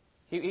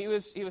 He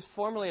was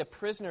formerly a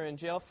prisoner in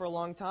jail for a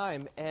long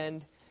time,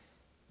 and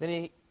then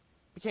he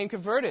became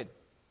converted.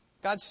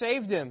 God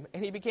saved him,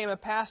 and he became a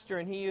pastor,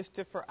 and he used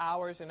to, for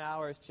hours and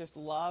hours, just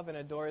love and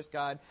adore his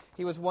God.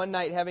 He was one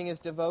night having his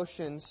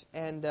devotions,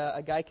 and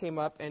a guy came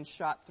up and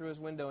shot through his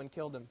window and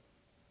killed him.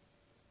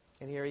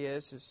 And here he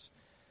is, his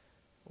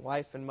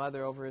wife and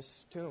mother over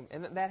his tomb.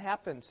 And that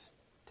happens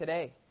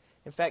today.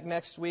 In fact,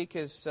 next week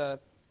is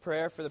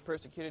prayer for the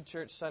persecuted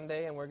church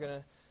Sunday, and we're going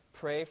to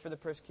pray for the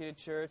persecuted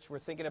church. We're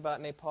thinking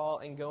about Nepal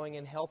and going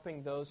and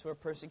helping those who are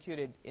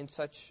persecuted in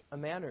such a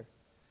manner.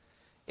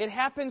 It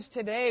happens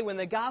today when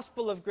the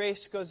gospel of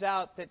grace goes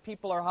out that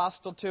people are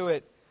hostile to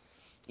it.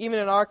 Even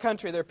in our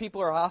country, there are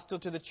people who are hostile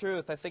to the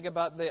truth. I think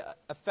about the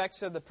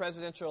effects of the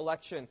presidential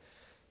election.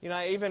 You know,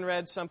 I even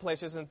read some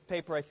places in the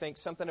paper, I think,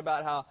 something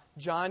about how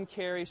John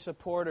Kerry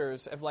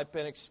supporters have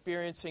been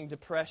experiencing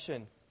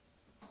depression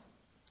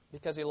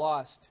because he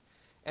lost.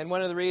 And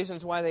one of the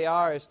reasons why they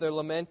are is they're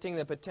lamenting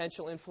the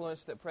potential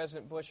influence that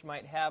President Bush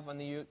might have on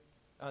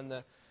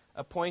the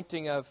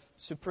appointing of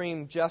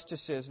supreme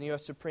justices in the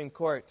U.S. Supreme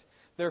Court.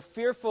 They're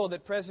fearful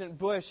that President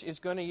Bush is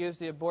going to use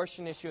the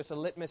abortion issue as a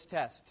litmus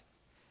test.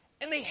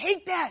 And they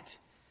hate that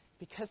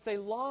because they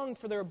long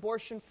for their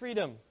abortion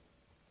freedom.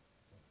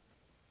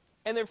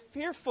 And they're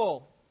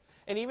fearful.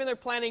 And even they're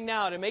planning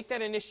now to make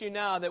that an issue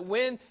now, that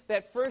when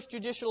that first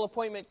judicial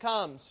appointment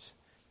comes,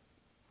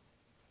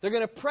 they're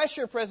going to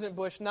pressure President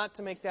Bush not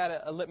to make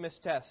that a litmus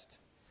test.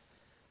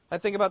 I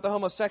think about the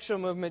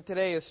homosexual movement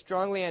today as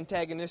strongly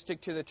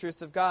antagonistic to the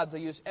truth of God. They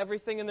use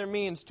everything in their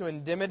means to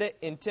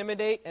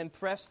intimidate and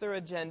press their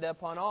agenda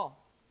upon all.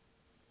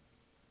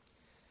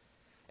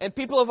 And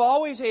people have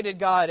always hated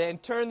God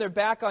and turned their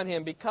back on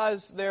Him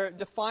because they're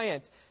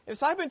defiant. And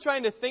so I've been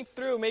trying to think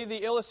through maybe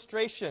the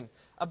illustration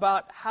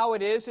about how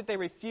it is that they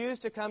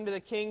refused to come to the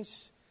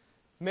King's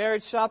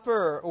marriage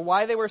supper or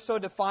why they were so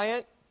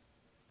defiant.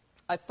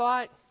 I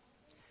thought,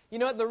 you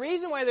know what, the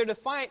reason why they're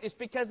defiant is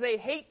because they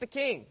hate the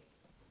King.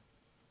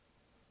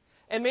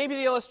 And maybe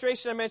the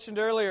illustration I mentioned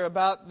earlier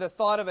about the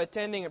thought of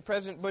attending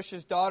President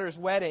Bush's daughter's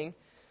wedding,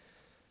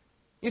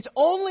 it's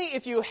only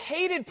if you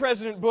hated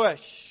President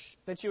Bush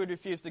that you would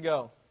refuse to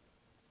go.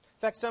 In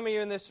fact, some of you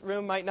in this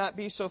room might not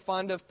be so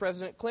fond of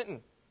President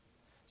Clinton.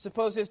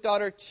 Suppose his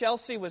daughter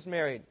Chelsea was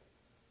married.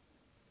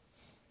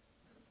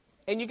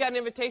 And you got an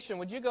invitation.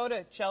 Would you go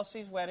to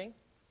Chelsea's wedding?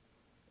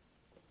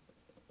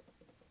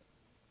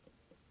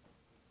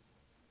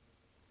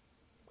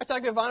 I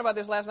talked to Yvonne about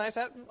this last night. I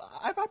said,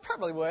 I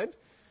probably would.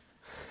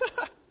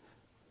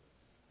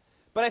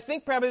 But I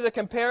think probably the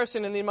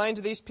comparison in the minds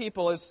of these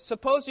people is,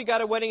 suppose you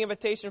got a wedding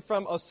invitation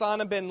from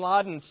Osama bin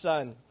Laden's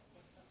son.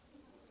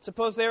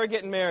 Suppose they were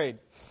getting married.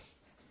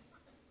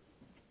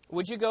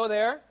 Would you go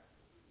there?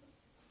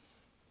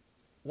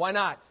 Why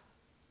not?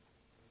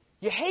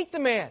 You hate the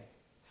man.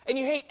 And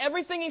you hate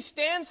everything he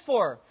stands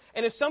for.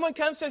 And if someone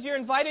comes and says you're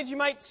invited, you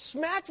might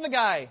smack the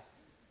guy.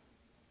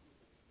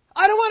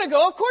 I don't want to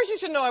go. Of course you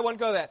should know I won't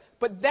go there.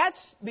 But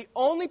that's the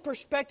only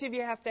perspective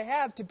you have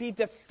to be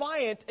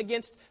defiant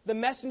against the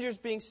messengers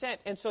being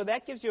sent. And so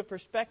that gives you a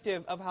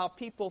perspective of how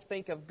people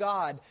think of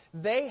God.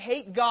 They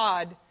hate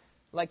God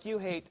like you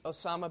hate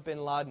Osama bin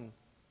Laden.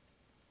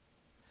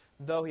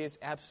 Though he is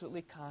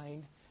absolutely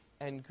kind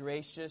and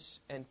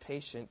gracious and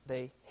patient,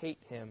 they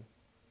hate him.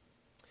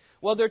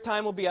 Well, their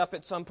time will be up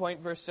at some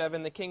point. Verse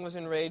 7, the king was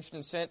enraged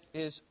and sent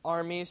his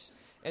armies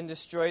and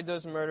destroyed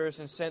those murderers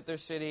and sent their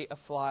city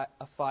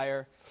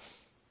afire.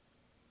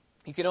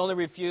 You can only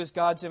refuse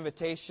God's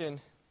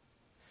invitation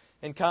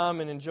and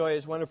come and enjoy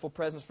His wonderful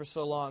presence for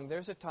so long.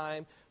 There's a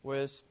time where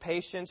His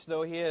patience,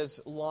 though He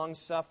is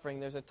long-suffering,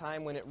 there's a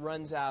time when it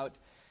runs out.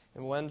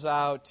 And when it runs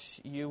out,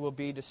 you will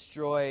be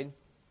destroyed.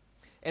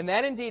 And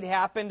that indeed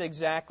happened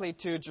exactly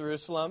to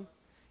Jerusalem.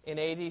 In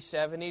AD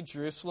 70,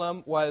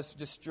 Jerusalem was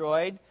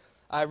destroyed.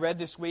 I read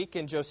this week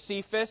in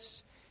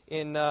Josephus,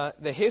 in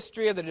the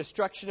history of the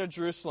destruction of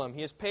Jerusalem.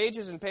 He has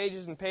pages and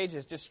pages and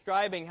pages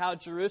describing how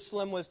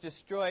Jerusalem was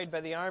destroyed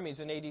by the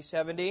armies in AD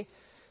 70.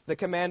 The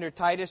commander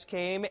Titus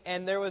came,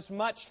 and there was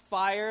much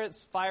fire.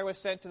 Fire was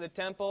sent to the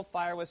temple.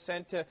 Fire was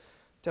sent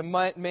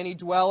to many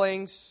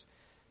dwellings.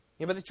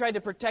 Yeah, but they tried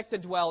to protect the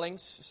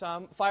dwellings.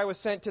 Some fire was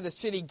sent to the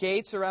city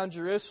gates around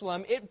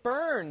Jerusalem. It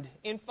burned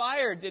in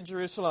fire, did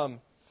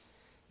Jerusalem.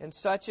 And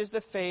such is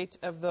the fate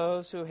of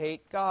those who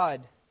hate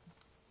God.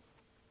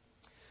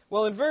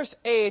 Well, in verse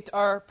 8,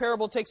 our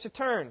parable takes a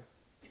turn.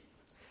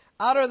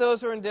 Out are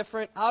those who are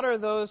indifferent. Out are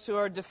those who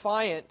are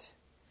defiant.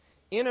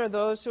 In are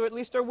those who at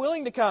least are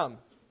willing to come.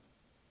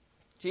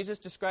 Jesus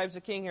describes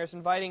the king here as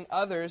inviting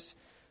others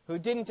who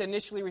didn't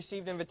initially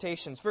receive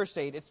invitations. Verse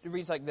 8, it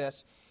reads like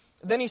this.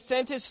 Then he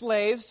sent his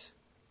slaves.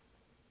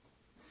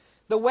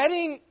 The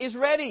wedding is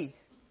ready.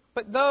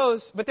 But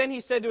then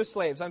he said to his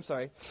slaves,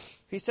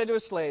 He said to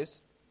his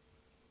slaves,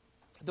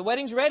 the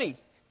wedding's ready.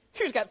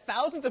 Here's got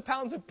thousands of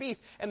pounds of beef,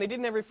 and they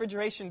didn't have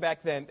refrigeration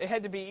back then. It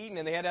had to be eaten,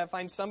 and they had to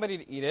find somebody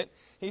to eat it.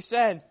 He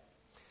said,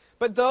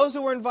 but those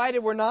who were invited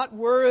were not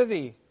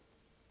worthy.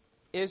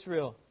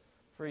 Israel,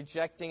 for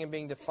rejecting and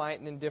being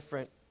defiant and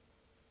indifferent.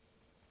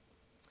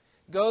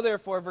 Go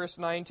therefore, verse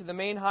 9, to the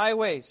main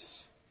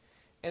highways,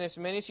 and as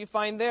many as you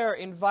find there,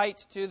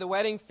 invite to the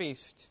wedding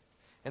feast.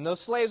 And those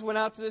slaves went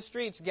out to the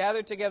streets,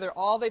 gathered together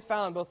all they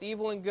found, both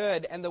evil and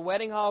good, and the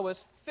wedding hall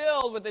was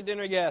filled with the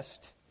dinner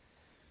guests.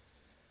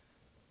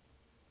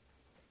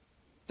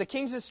 The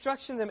king's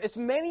instruction to them, as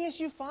many as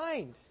you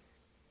find.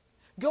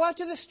 Go out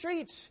to the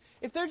streets.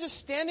 If they're just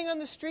standing on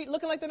the street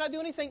looking like they're not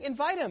doing anything,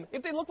 invite them.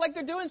 If they look like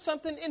they're doing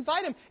something,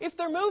 invite them. If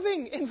they're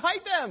moving,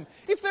 invite them.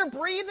 If they're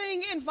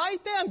breathing,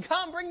 invite them.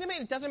 Come, bring them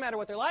in. It doesn't matter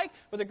what they're like,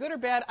 whether good or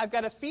bad. I've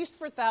got a feast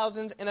for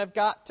thousands, and I've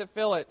got to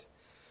fill it.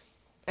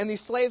 And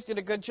these slaves did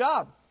a good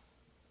job.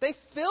 They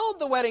filled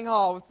the wedding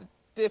hall with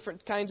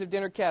different kinds of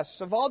dinner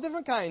guests, of all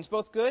different kinds,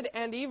 both good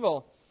and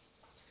evil.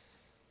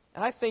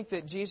 And I think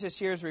that Jesus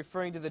here is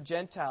referring to the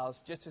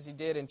Gentiles, just as he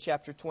did in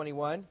chapter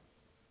 21.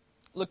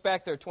 Look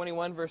back there,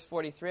 21 verse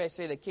 43. I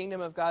say the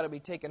kingdom of God will be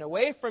taken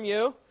away from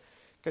you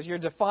because you're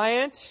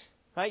defiant,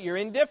 right? You're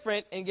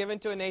indifferent, and given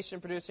to a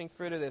nation producing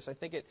fruit of this. I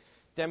think it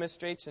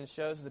demonstrates and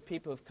shows the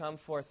people who have come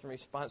forth in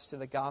response to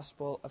the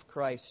gospel of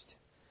Christ.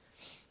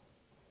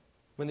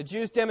 When the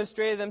Jews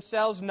demonstrated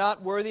themselves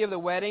not worthy of the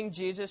wedding,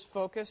 Jesus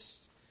focused.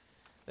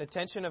 The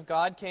attention of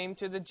God came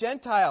to the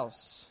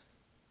Gentiles.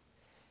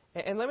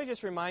 And let me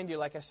just remind you,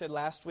 like I said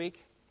last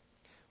week,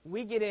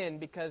 we get in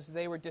because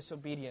they were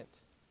disobedient.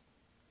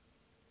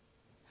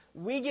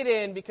 We get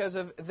in because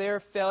of their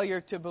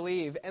failure to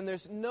believe, and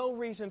there's no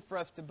reason for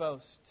us to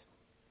boast.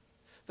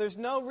 There's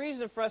no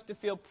reason for us to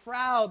feel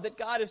proud that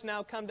God has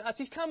now come to us.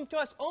 He's come to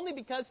us only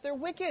because they're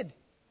wicked,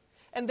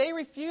 and they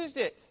refused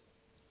it.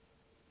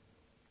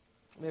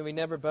 May we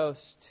never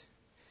boast,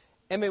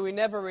 and may we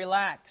never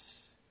relax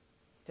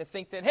to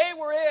think that, hey,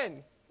 we're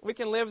in. We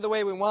can live the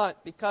way we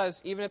want,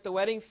 because even at the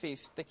wedding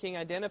feast, the king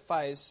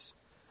identifies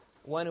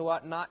one who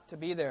ought not to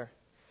be there.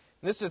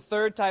 And this is a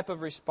third type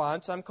of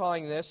response. I'm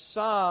calling this,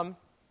 some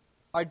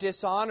are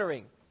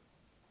dishonoring.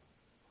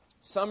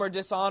 Some are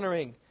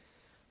dishonoring.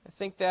 I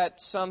think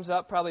that sums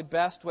up probably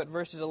best what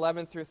verses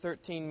 11 through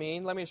 13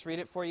 mean. Let me just read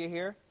it for you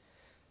here.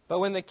 But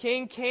when the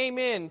king came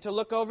in to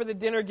look over the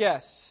dinner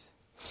guests,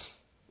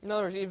 in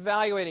other words,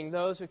 evaluating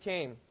those who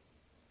came,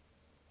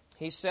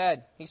 he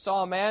said, he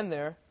saw a man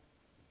there,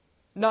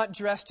 not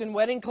dressed in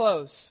wedding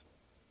clothes.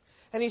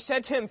 And he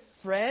said to him,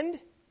 friend,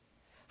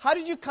 how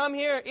did you come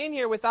in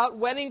here without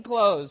wedding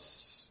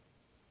clothes?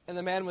 And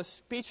the man was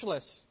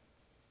speechless.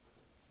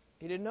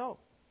 He didn't know.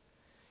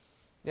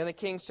 Then the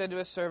king said to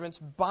his servants,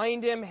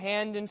 bind him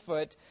hand and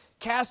foot,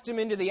 cast him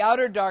into the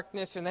outer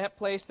darkness. In that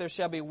place there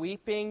shall be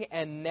weeping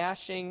and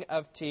gnashing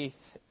of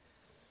teeth.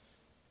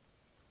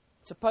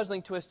 It's a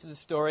puzzling twist to the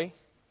story.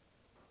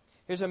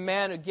 Here's a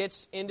man who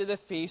gets into the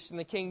feast, and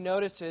the king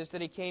notices that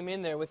he came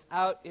in there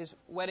without his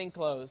wedding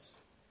clothes.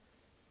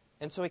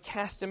 And so he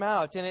cast him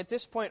out. And at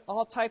this point,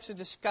 all types of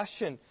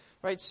discussion,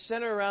 right,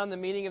 center around the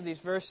meaning of these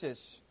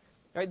verses.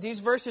 Right, these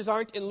verses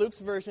aren't in Luke's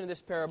version of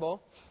this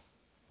parable.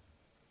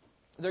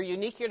 They're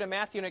unique here to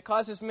Matthew, and it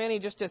causes many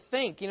just to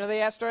think.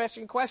 They start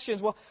asking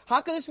questions. Well,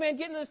 how could this man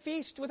get into the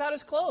feast without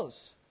his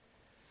clothes?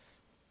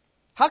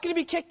 How can he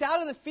be kicked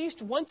out of the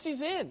feast once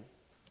he's in?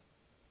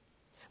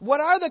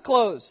 What are the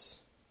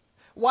clothes?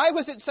 Why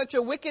was it such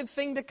a wicked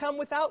thing to come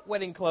without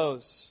wedding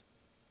clothes?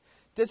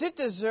 Does it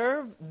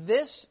deserve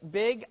this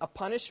big a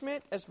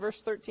punishment, as verse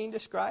 13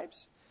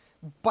 describes?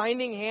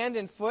 Binding hand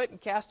and foot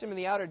and cast him in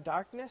the outer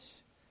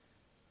darkness?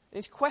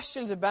 These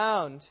questions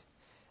abound.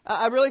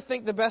 I really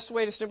think the best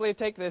way to simply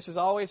take this is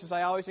always, as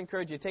I always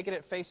encourage you, take it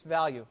at face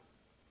value.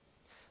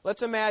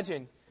 Let's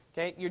imagine,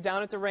 okay, you're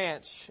down at the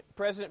ranch,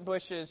 President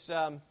Bush's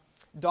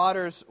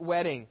daughter's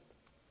wedding.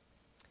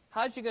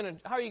 How are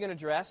you going to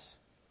dress?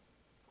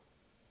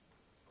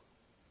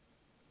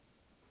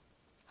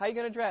 How are you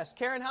going to dress?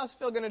 Karen, how's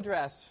Phil going to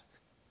dress?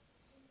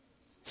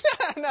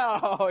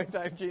 No, he's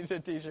not jeans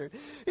and t-shirt.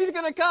 He's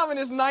going to come in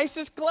his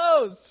nicest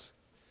clothes.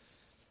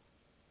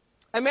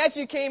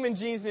 Imagine you came in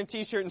jeans and a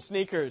t-shirt and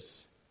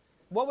sneakers.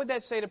 What would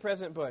that say to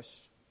President Bush?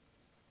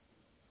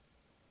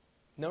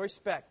 No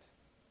respect.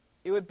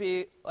 It would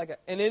be like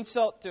an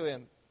insult to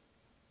him.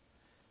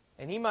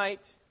 And he might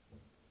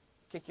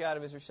kick you out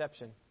of his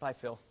reception. Bye,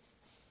 Phil.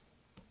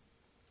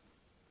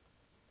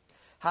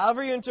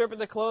 However you interpret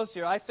the clothes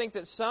here, I think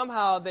that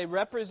somehow they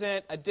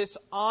represent a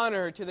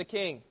dishonor to the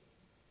king.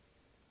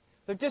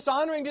 They're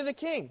dishonoring to the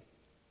king.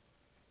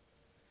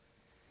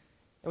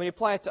 And when you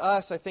apply it to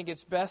us, I think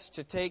it's best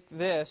to take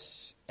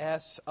this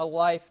as a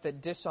life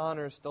that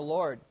dishonors the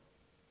Lord.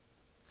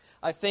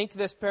 I think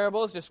this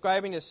parable is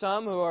describing to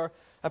some who are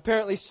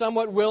apparently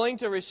somewhat willing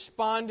to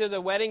respond to the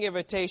wedding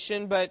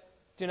invitation, but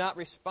do not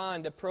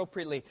respond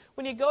appropriately.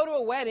 When you go to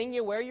a wedding,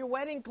 you wear your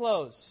wedding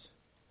clothes.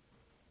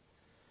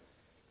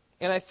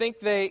 And I think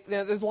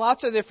there's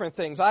lots of different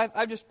things.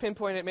 I've just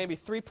pinpointed maybe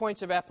 3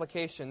 points of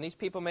application. These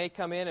people may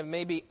come in and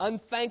may be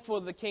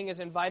unthankful the king has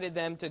invited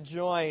them to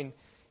join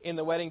in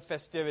the wedding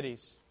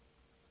festivities.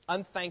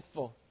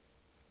 Unthankful.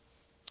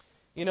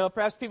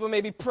 Perhaps people may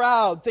be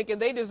proud, thinking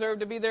they deserve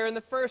to be there in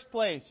the first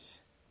place.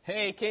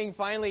 Hey, king,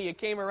 finally you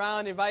came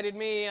around, invited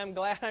me. I'm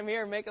glad I'm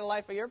here, making a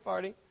life of your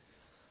party.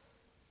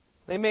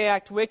 They may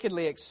act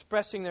wickedly,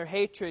 expressing their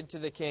hatred to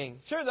the king.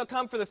 Sure, they'll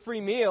come for the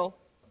free meal,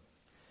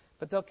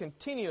 but they'll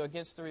continue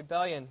against the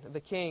rebellion of the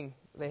king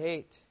they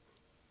hate.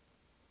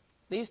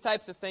 These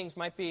types of things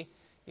might be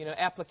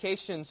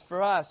applications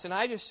for us. And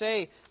I just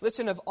say,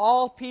 listen, of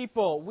all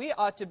people, we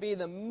ought to be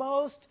the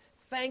most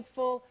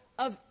thankful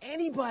of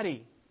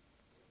anybody.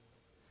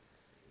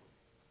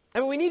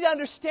 And we need to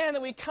understand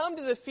that we come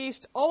to the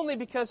feast only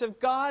because of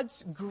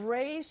God's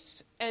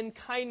grace and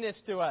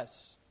kindness to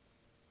us.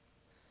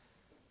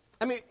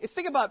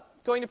 Think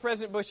about going to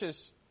President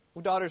Bush's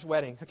daughter's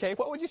wedding, okay?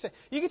 What would you say?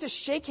 You get to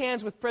shake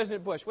hands with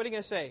President Bush. What are you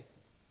going to say?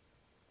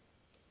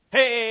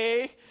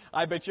 Hey,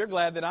 I bet you're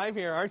glad that I'm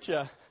here, aren't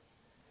you?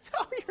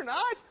 No, you're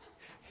not.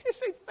 You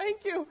say,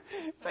 thank you.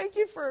 Thank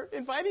you for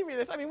inviting me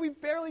to this. We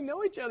barely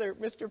know each other,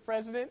 Mr.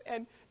 President,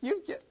 and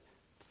thank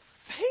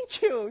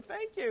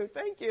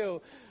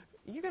you.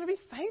 You're going to be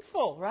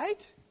thankful,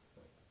 right?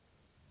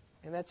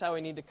 And that's how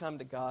we need to come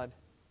to God.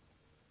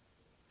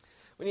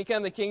 When you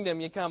come to the kingdom,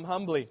 you come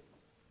humbly.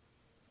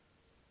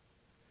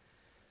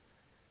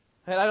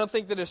 And I don't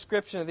think the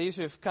description of these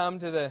who've come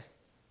to the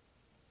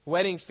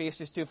wedding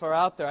feast is too far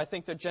out there. I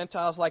think they're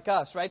Gentiles like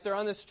us, right? They're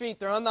on the street,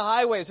 they're on the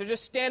highways, they're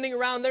just standing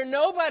around, they're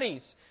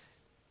nobodies.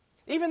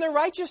 Even their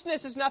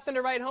righteousness is nothing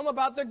to write home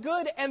about. They're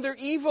good and they're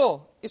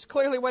evil, is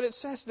clearly what it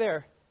says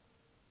there.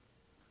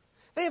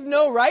 They have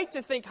no right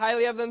to think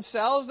highly of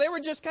themselves. They were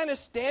just kind of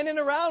standing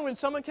around when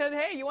someone said,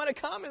 hey, you want to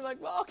come? And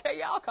like, well, okay,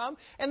 yeah, I'll come.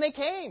 And they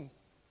came.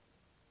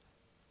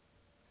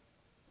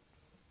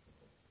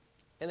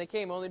 And they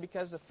came only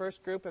because the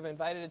first group of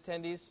invited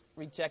attendees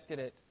rejected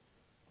it.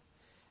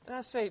 And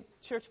I say,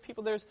 church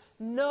people, there's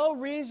no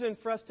reason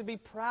for us to be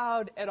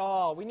proud at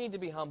all. We need to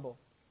be humble.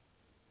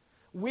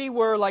 We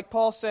were, like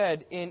Paul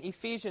said in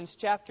Ephesians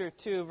chapter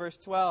 2, verse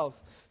 12,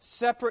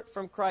 separate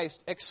from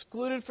Christ,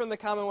 excluded from the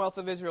commonwealth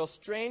of Israel,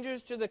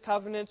 strangers to the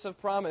covenants of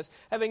promise,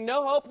 having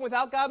no hope and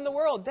without God in the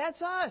world.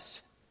 That's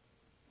us.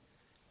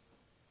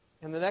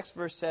 And the next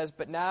verse says,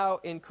 but now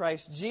in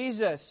Christ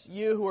Jesus,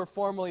 you who were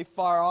formerly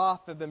far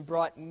off have been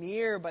brought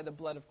near by the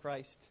blood of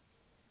Christ.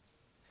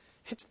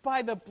 It's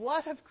by the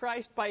blood of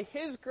Christ, by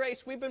His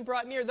grace, we've been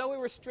brought near. Though we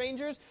were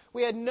strangers,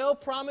 we had no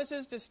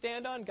promises to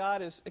stand on.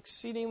 God is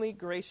exceedingly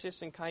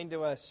gracious and kind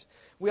to us.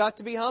 We ought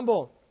to be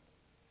humble.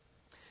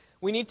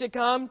 We need to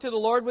come to the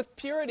Lord with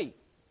purity.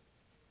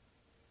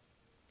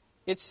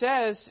 It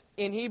says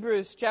in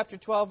Hebrews chapter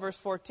 12, verse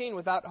 14,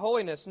 without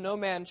holiness no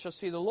man shall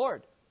see the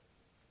Lord.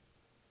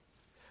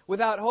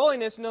 Without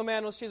holiness no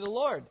man will see the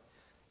Lord.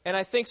 And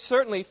I think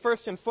certainly,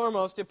 first and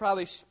foremost, it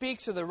probably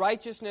speaks of the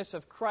righteousness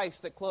of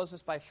Christ that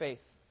closes by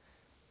faith.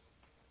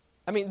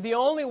 The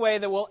only way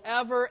that we'll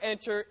ever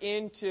enter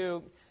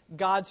into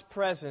God's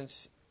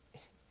presence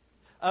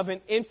of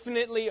an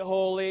infinitely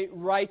holy,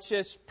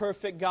 righteous,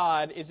 perfect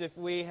God is if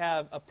we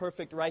have a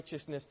perfect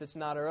righteousness that's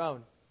not our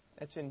own.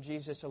 That's in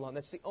Jesus alone.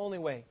 That's the only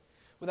way.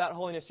 Without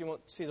holiness, you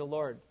won't see the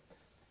Lord.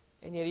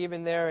 And yet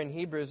even there in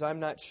Hebrews, I'm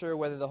not sure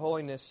whether the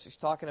holiness he's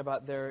talking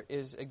about there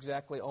is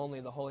exactly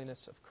only the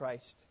holiness of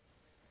Christ.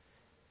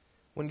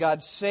 When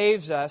God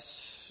saves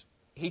us,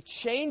 He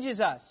changes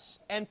us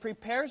and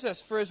prepares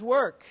us for His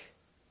work.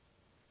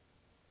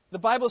 The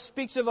Bible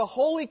speaks of a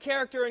holy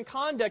character and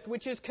conduct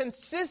which is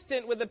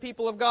consistent with the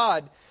people of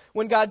God.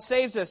 When God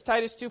saves us,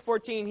 Titus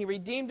 2:14, He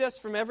redeemed us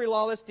from every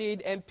lawless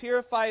deed and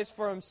purifies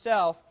for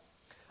Himself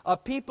a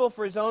people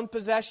for His own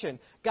possession.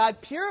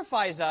 God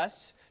purifies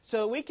us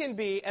so we can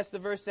be, as the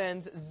verse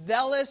ends,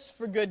 zealous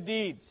for good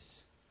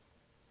deeds.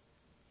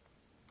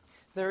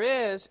 There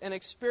is an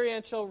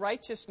experiential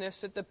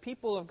righteousness that the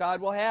people of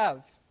God will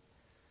have.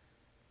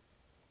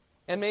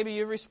 And maybe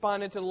you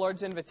responded to the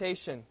Lord's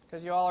invitation,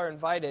 because you all are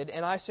invited.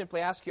 And I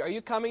simply ask you, are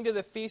you coming to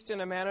the feast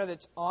in a manner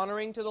that's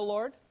honoring to the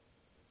Lord?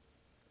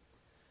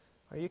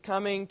 Are you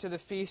coming to the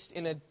feast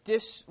in a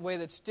way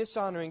that's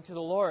dishonoring to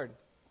the Lord?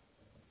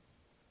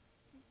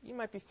 You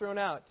might be thrown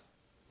out.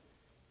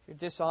 You're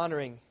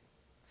dishonoring.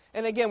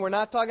 And again, we're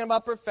not talking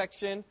about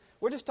perfection.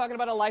 We're just talking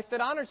about a life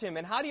that honors Him.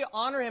 And how do you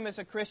honor Him as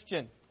a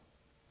Christian?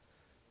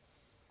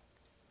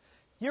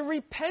 You're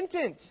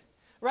repentant,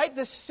 right?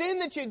 The sin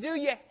that you do,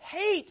 you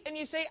hate. And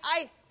you say,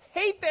 I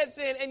hate that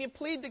sin. And you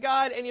plead to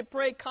God and you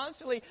pray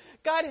constantly,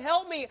 God,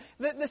 help me.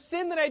 The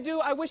sin that I do,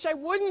 I wish I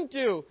wouldn't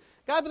do.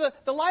 God,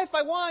 but the life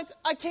I want,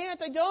 I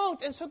can't, I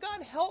don't. And so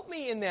God, help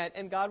me in that.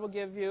 And God will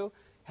give you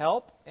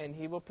help, and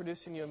He will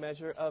produce in you a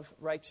measure of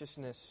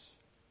righteousness.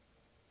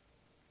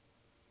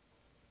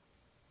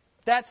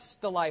 That's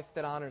the life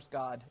that honors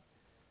God,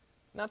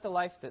 not the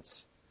life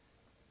that's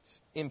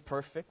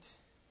imperfect.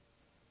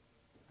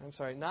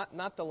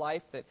 Not the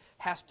life that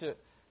has to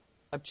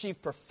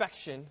achieve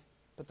perfection,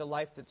 but the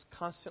life that's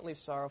constantly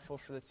sorrowful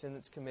for the sin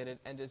that's committed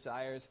and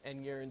desires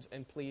and yearns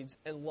and pleads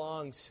and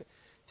longs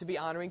to be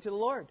honoring to the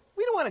Lord.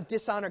 We don't want to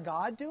dishonor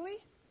God, do we?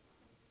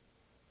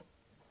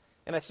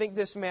 And I think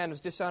this man was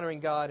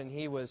dishonoring God, and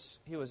he was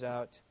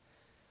out.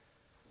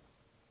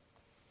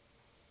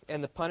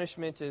 And the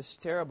punishment is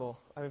terrible.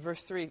 I mean,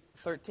 verse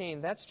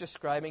 13, that's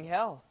describing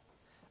hell.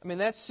 I mean,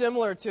 that's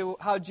similar to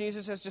how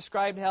Jesus has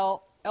described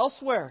hell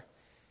elsewhere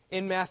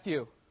in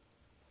Matthew.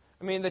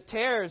 I mean, the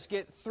tares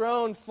get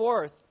thrown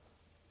forth,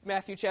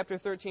 Matthew chapter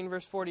 13,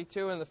 verse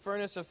 42, in the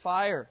furnace of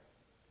fire.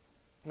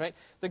 Right?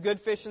 The good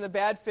fish and the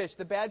bad fish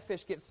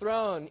get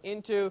thrown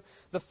into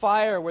the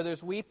fire where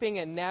there's weeping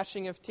and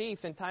gnashing of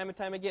teeth, and time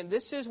again.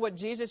 This is what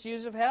Jesus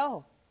used of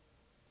hell.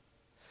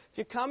 If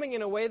you're coming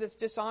in a way that's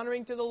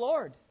dishonoring to the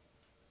Lord,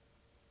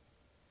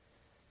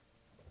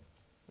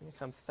 we need to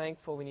come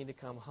thankful, we need to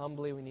come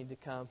humbly, we need to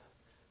come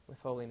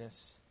with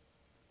holiness.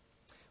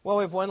 Well,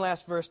 we have one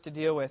last verse to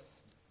deal with.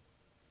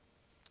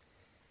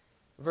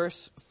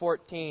 Verse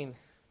 14.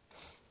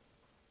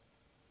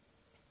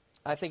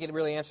 I think it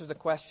really answers the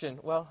question,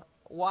 well,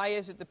 why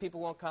is it that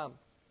people won't come?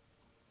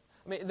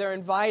 I mean, they're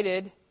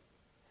invited.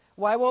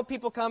 Why won't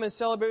people come and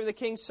celebrate with the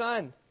King's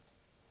Son?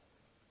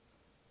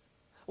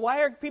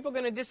 Why are people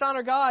going to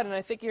dishonor God? And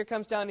I think here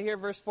comes down to here,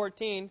 verse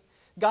 14.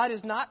 God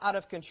is not out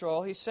of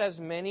control. He says,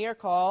 many are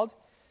called.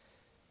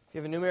 If you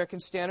have a New American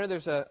Standard,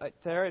 there's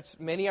it's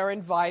many are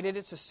invited.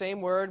 It's the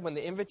same word. When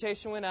the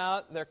invitation went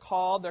out, they're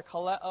called, they're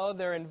kaleo,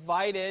 they're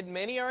invited.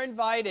 Many are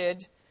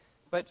invited,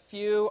 but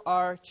few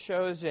are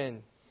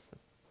chosen.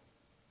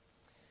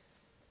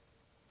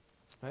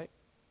 Right?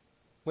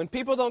 When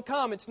people don't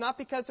come, it's not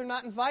because they're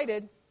not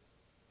invited.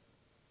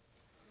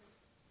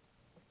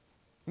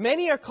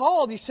 Many are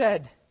called, he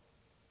said.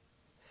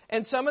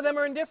 And some of them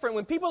are indifferent.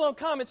 When people don't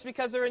come, it's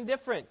because they're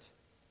indifferent.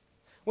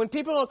 When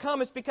people don't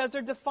come, it's because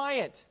they're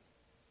defiant.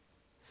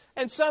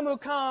 And some who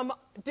come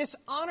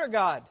dishonor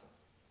God.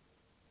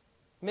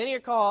 Many are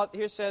called,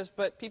 here it says,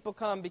 but people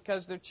come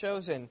because they're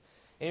chosen. And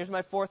here's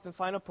my fourth and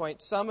final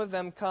point. Some of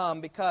them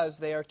come because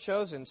they are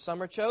chosen.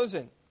 Some are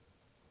chosen.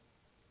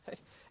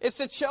 It's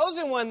the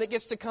chosen one that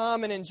gets to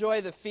come and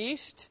enjoy the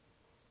feast.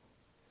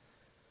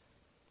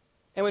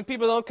 And when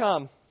people don't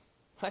come,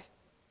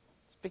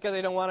 it's because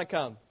they don't want to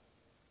come.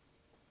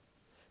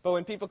 But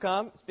when people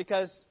come, it's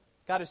because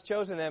God has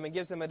chosen them and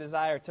gives them a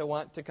desire to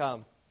want to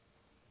come.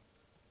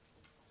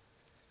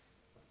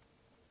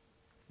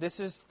 This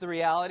is the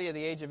reality of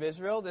the age of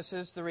Israel. This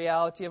is the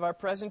reality of our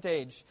present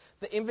age.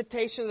 The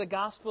invitation of the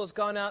gospel has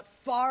gone out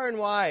far and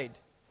wide.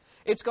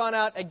 It's gone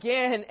out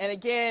again and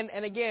again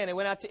and again. It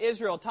went out to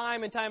Israel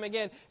time and time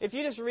again. If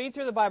you just read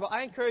through the Bible,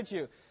 I encourage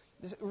you,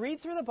 just read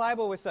through the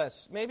Bible with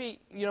us. Maybe,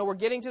 we're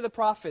getting to the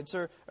prophets,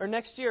 or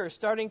next year,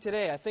 starting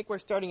today. I think we're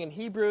starting in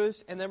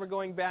Hebrews, and then we're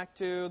going back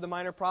to the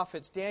minor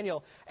prophets,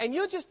 Daniel. And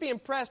you'll just be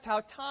impressed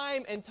how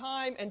time and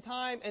time and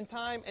time and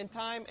time and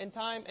time and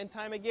time and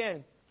time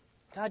again,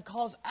 God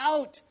calls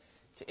out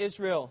to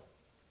Israel.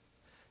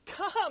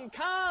 Come,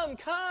 come,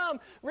 come.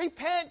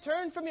 Repent,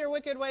 turn from your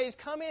wicked ways.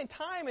 Come in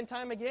time and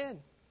time again.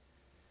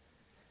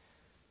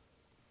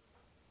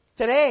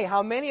 Today,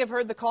 how many have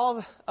heard the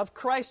call of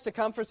Christ to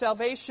come for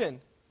salvation?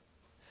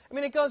 I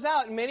mean, it goes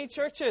out in many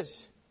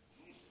churches.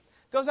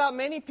 Goes out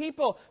many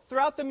people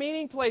throughout the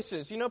meeting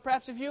places.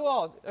 Perhaps if you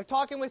all are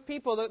talking with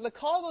people, the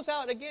call goes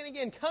out again and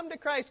again. Come to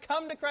Christ,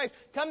 come to Christ,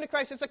 come to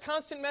Christ. It's a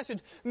constant message.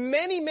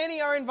 Many,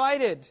 many are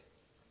invited.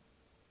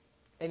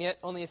 And yet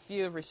only a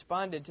few have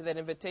responded to that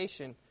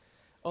invitation.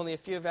 Only a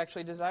few have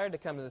actually desired to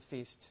come to the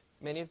feast.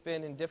 Many have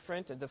been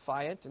indifferent and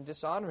defiant and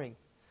dishonoring.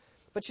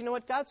 But you know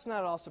what? God's not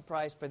at all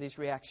surprised by these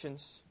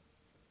reactions.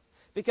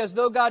 Because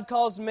though God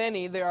calls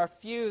many, there are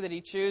few that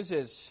He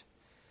chooses.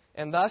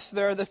 And thus,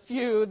 there are the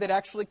few that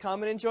actually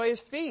come and enjoy His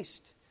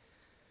feast.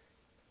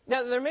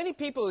 Now, there are many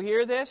people who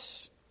hear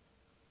this,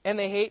 and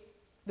they hate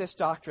this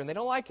doctrine. They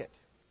don't like it.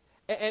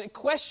 And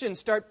questions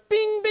start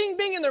bing, bing,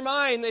 bing in their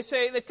mind. They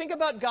think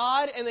about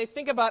God, and they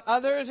think about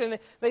others, and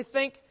they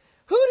think,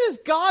 who does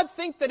God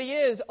think that He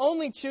is,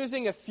 only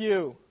choosing a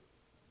few?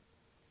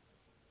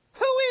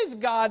 Who is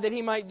God that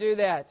He might do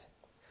that?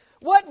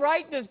 What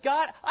right does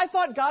God... I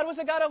thought God was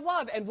a God of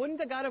love, and wouldn't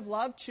the God of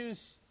love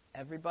choose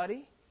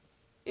everybody?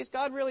 Is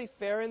God really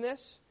fair in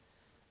this?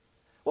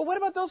 Well, what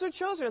about those who are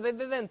chosen? Are they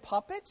then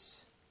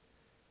puppets?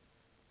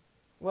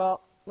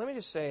 Well, let me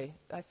just say,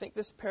 I think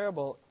this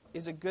parable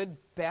is a good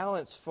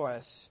balance for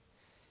us.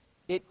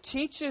 It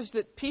teaches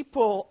that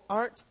people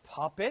aren't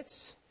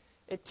puppets.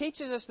 It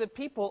teaches us that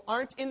people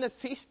aren't in the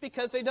feast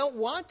because they don't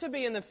want to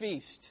be in the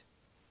feast.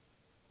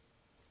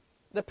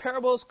 The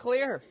parable is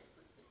clear.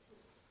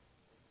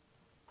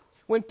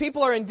 When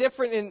people are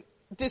indifferent and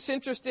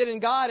disinterested in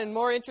God and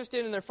more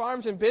interested in their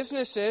farms and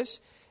businesses,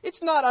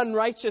 it's not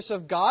unrighteous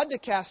of God to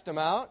cast them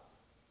out.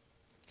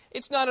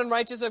 It's not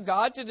unrighteous of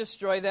God to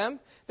destroy them.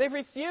 They've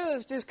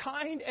refused His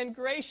kind and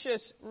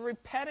gracious,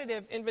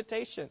 repetitive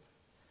invitation.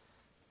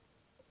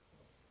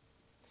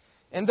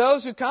 And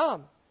those who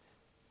come,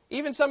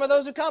 even some of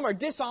those who come, are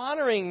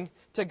dishonoring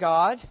to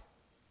God.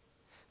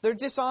 They're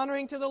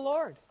dishonoring to the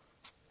Lord.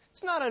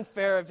 It's not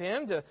unfair of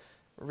Him to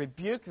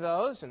rebuke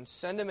those and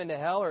send them into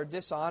hell or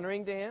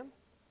dishonoring to Him.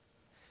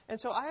 And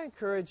so I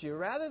encourage you,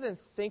 rather than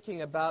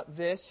thinking about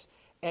this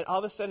and all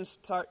of a sudden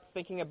start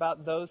thinking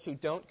about those who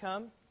don't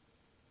come,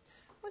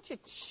 why don't you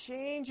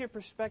change your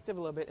perspective a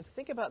little bit and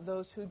think about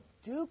those who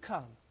do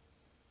come?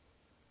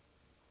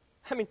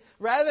 I mean,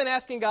 rather than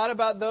asking God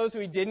about those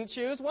who He didn't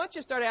choose, why don't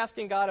you start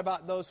asking God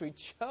about those who He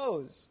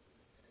chose?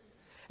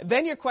 And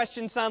then your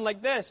questions sound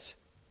like this.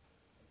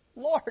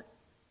 Lord,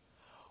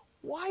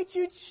 why'd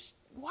you choose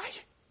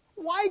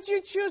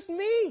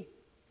me?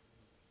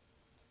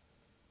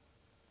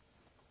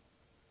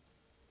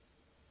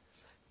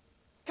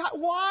 God,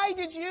 why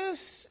did you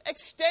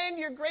extend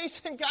your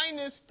grace and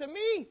kindness to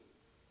me?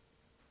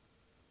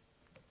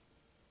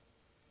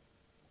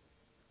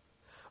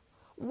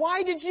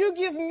 Why did you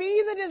give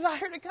me the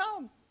desire to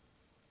come?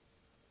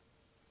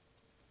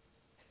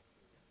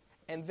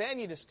 And then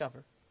you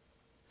discover,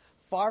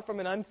 far from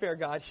an unfair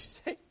God, you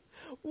say,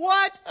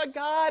 what a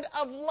God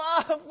of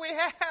love we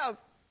have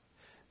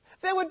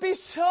that would be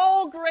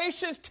so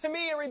gracious to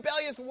me, a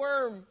rebellious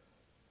worm.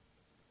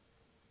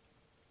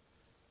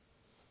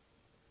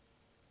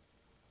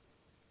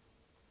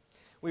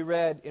 We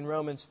read in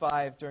Romans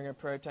 5 during our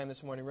prayer time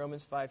this morning,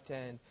 Romans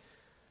 5:10,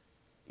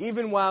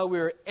 even while we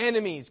were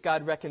enemies,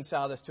 God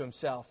reconciled us to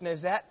Himself. Now,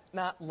 is that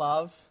not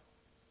love?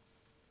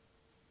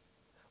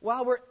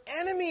 While we're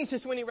enemies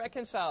is when He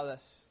reconciled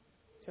us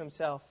to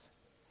Himself.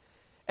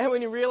 And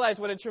when you realize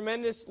what a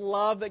tremendous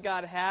love that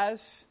God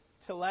has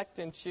to elect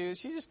and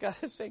choose, you just got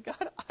to say,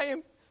 God,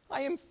 I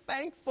am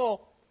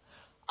thankful.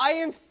 I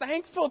am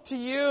thankful to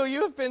You.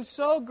 You have been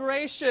so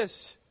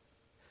gracious.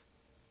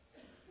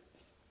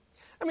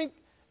 I mean,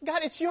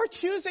 God, it's Your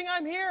choosing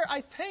I'm here.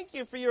 I thank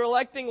You for Your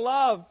electing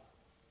love.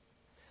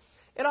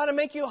 It ought to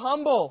make you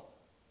humble.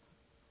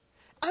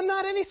 I'm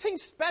not anything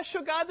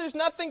special, God. There's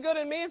nothing good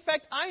in me. In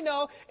fact, I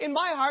know in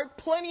my heart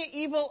plenty of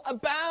evil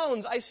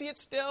abounds. I see it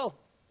still.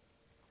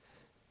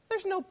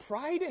 There's no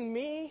pride in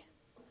me,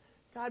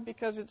 God,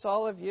 because it's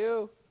all of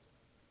You.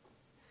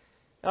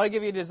 It ought to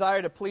give you a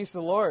desire to please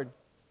the Lord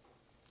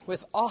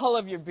with all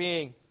of your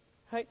being.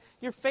 Right?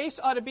 Your face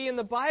ought to be in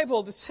the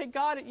Bible to say,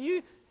 God,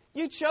 You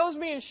chose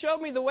me and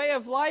showed me the way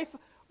of life.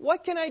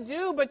 What can I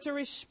do but to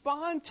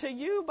respond to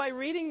You by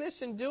reading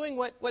this and doing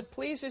what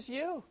pleases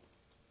You?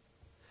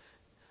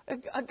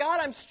 God,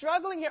 I'm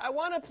struggling here. I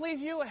want to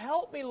please You.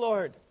 Help me,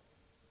 Lord.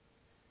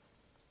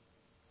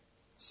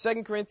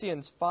 2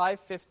 Corinthians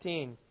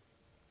 5:15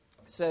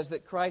 says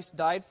that Christ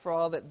died for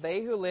all, that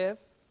they who live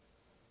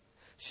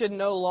should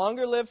no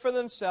longer live for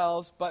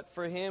themselves, but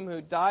for Him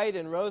who died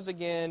and rose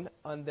again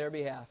on their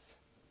behalf.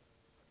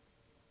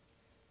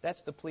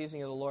 That's the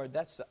pleasing of the Lord.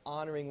 That's the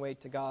honoring way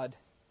to God,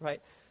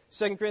 right?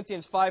 2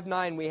 Corinthians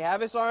 5:9, we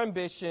have as our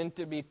ambition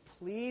to be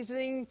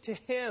pleasing to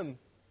Him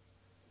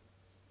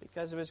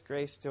because of His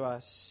grace to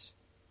us.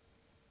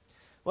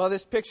 Well,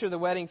 this picture of the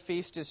wedding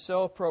feast is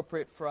so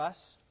appropriate for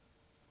us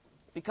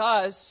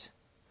because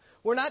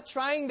we're not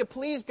trying to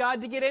please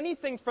God to get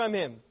anything from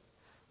Him.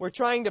 We're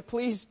trying to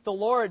please the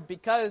Lord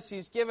because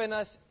He's given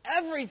us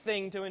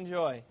everything to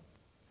enjoy.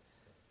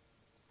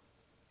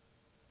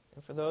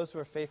 And for those who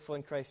are faithful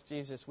in Christ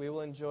Jesus, we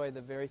will enjoy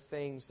the very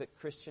things that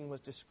Christian was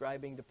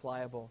describing to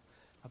Pliable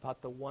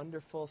about the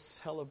wonderful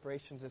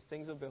celebrations, as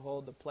things will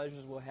behold, the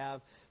pleasures we'll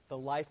have, the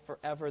life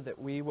forever that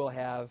we will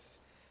have.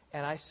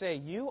 And I say,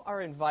 you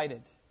are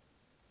invited.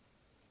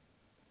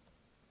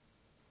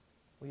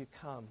 Will you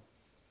come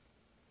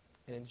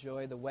and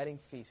enjoy the wedding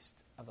feast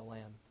of the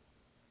Lamb?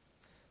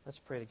 Let's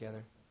pray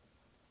together.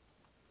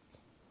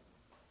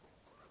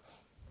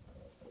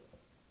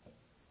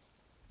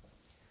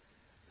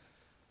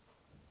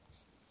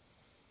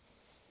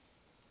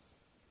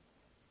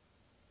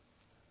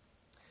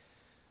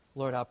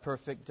 Lord, how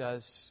perfect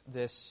does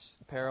this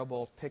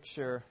parable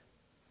picture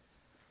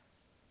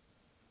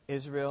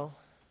Israel?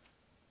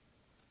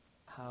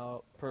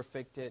 How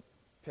perfect it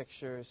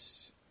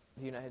pictures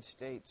the United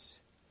States.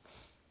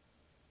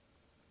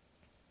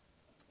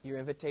 Your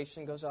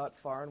invitation goes out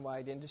far and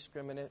wide,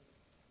 indiscriminate,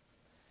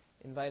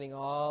 inviting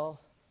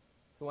all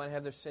who want to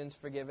have their sins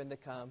forgiven to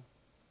come.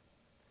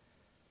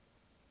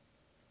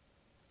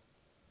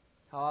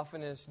 How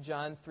often has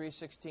John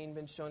 3:16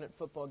 been shown at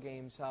football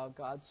games? How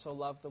God so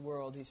loved the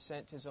world, He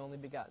sent His only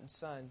begotten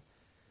Son.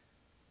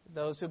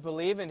 Those who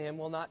believe in Him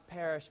will not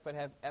perish, but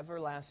have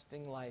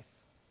everlasting life.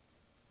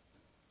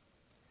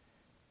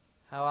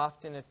 How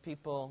often have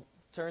people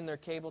turned their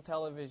cable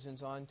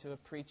televisions on to a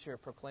preacher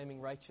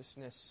proclaiming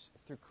righteousness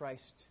through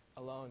Christ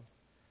alone?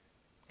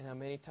 And how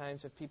many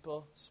times have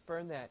people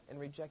spurned that and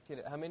rejected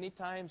it? How many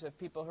times have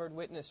people heard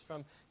witness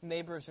from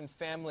neighbors and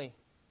family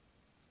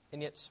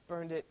and yet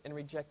spurned it and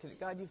rejected it?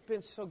 God, you've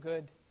been so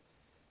good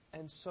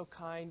and so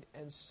kind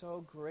and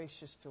so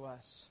gracious to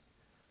us.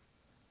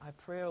 I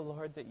pray, O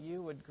Lord, that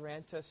you would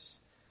grant us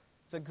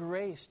the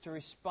grace to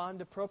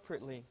respond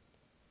appropriately,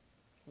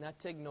 not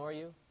to ignore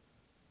you,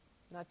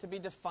 not to be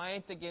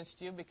defiant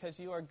against you, because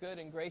you are good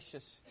and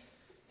gracious.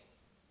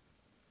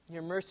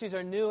 Your mercies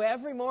are new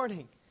every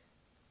morning,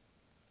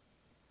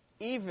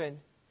 even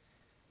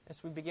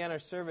as we began our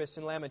service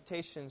in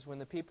Lamentations when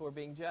the people were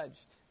being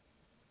judged.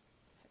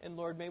 And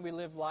Lord, may we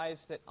live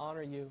lives that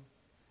honor you.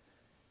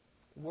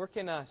 Work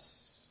in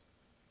us,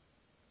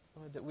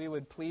 Lord, that we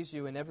would please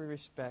you in every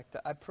respect.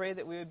 I pray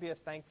that we would be a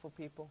thankful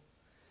people.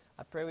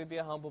 I pray we'd be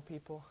a humble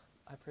people.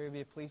 I pray we'd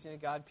be a pleasing to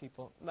God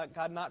people.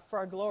 God, not for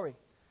our glory,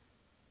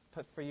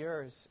 but for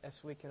yours,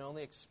 as we can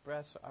only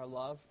express our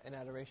love and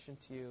adoration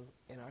to you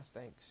in our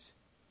thanks.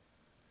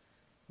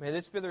 May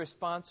this be the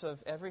response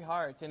of every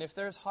heart. And if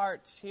there's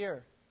hearts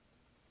here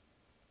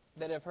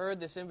that have heard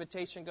this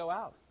invitation go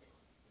out,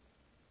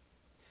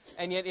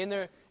 and yet in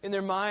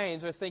their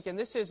minds are thinking,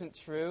 this isn't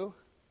true.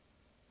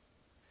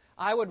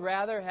 I would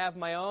rather have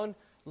my own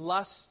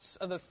lusts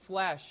of the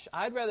flesh.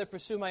 I'd rather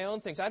pursue my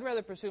own things. I'd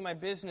rather pursue my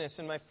business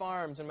and my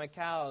farms and my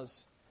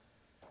cows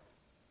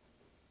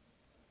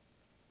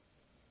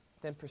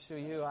than pursue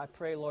you. I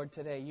pray, Lord,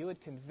 today you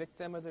would convict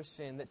them of their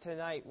sin, that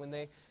tonight when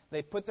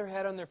they put their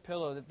head on their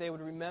pillow, that they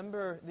would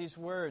remember these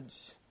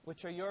words,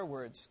 which are your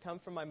words, come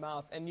from my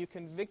mouth, and you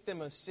convict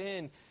them of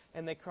sin,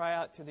 and they cry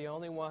out to the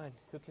only one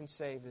who can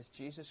save, is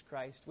Jesus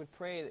Christ. We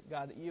pray that,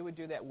 God, that you would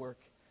do that work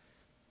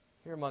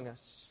here among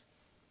us.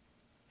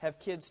 Have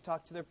kids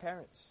talk to their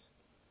parents.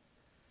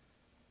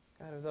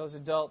 God, of those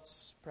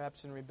adults,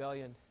 perhaps in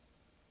rebellion,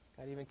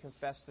 God, even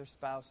confess their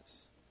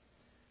spouses.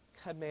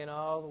 God, may in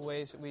all the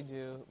ways that we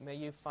do, may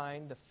you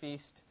find the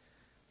feast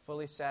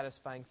fully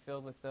satisfying,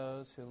 filled with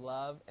those who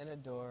love and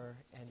adore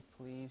and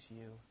please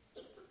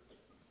you.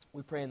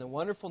 We pray in the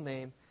wonderful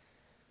name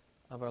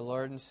of our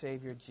Lord and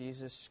Savior,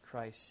 Jesus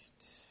Christ.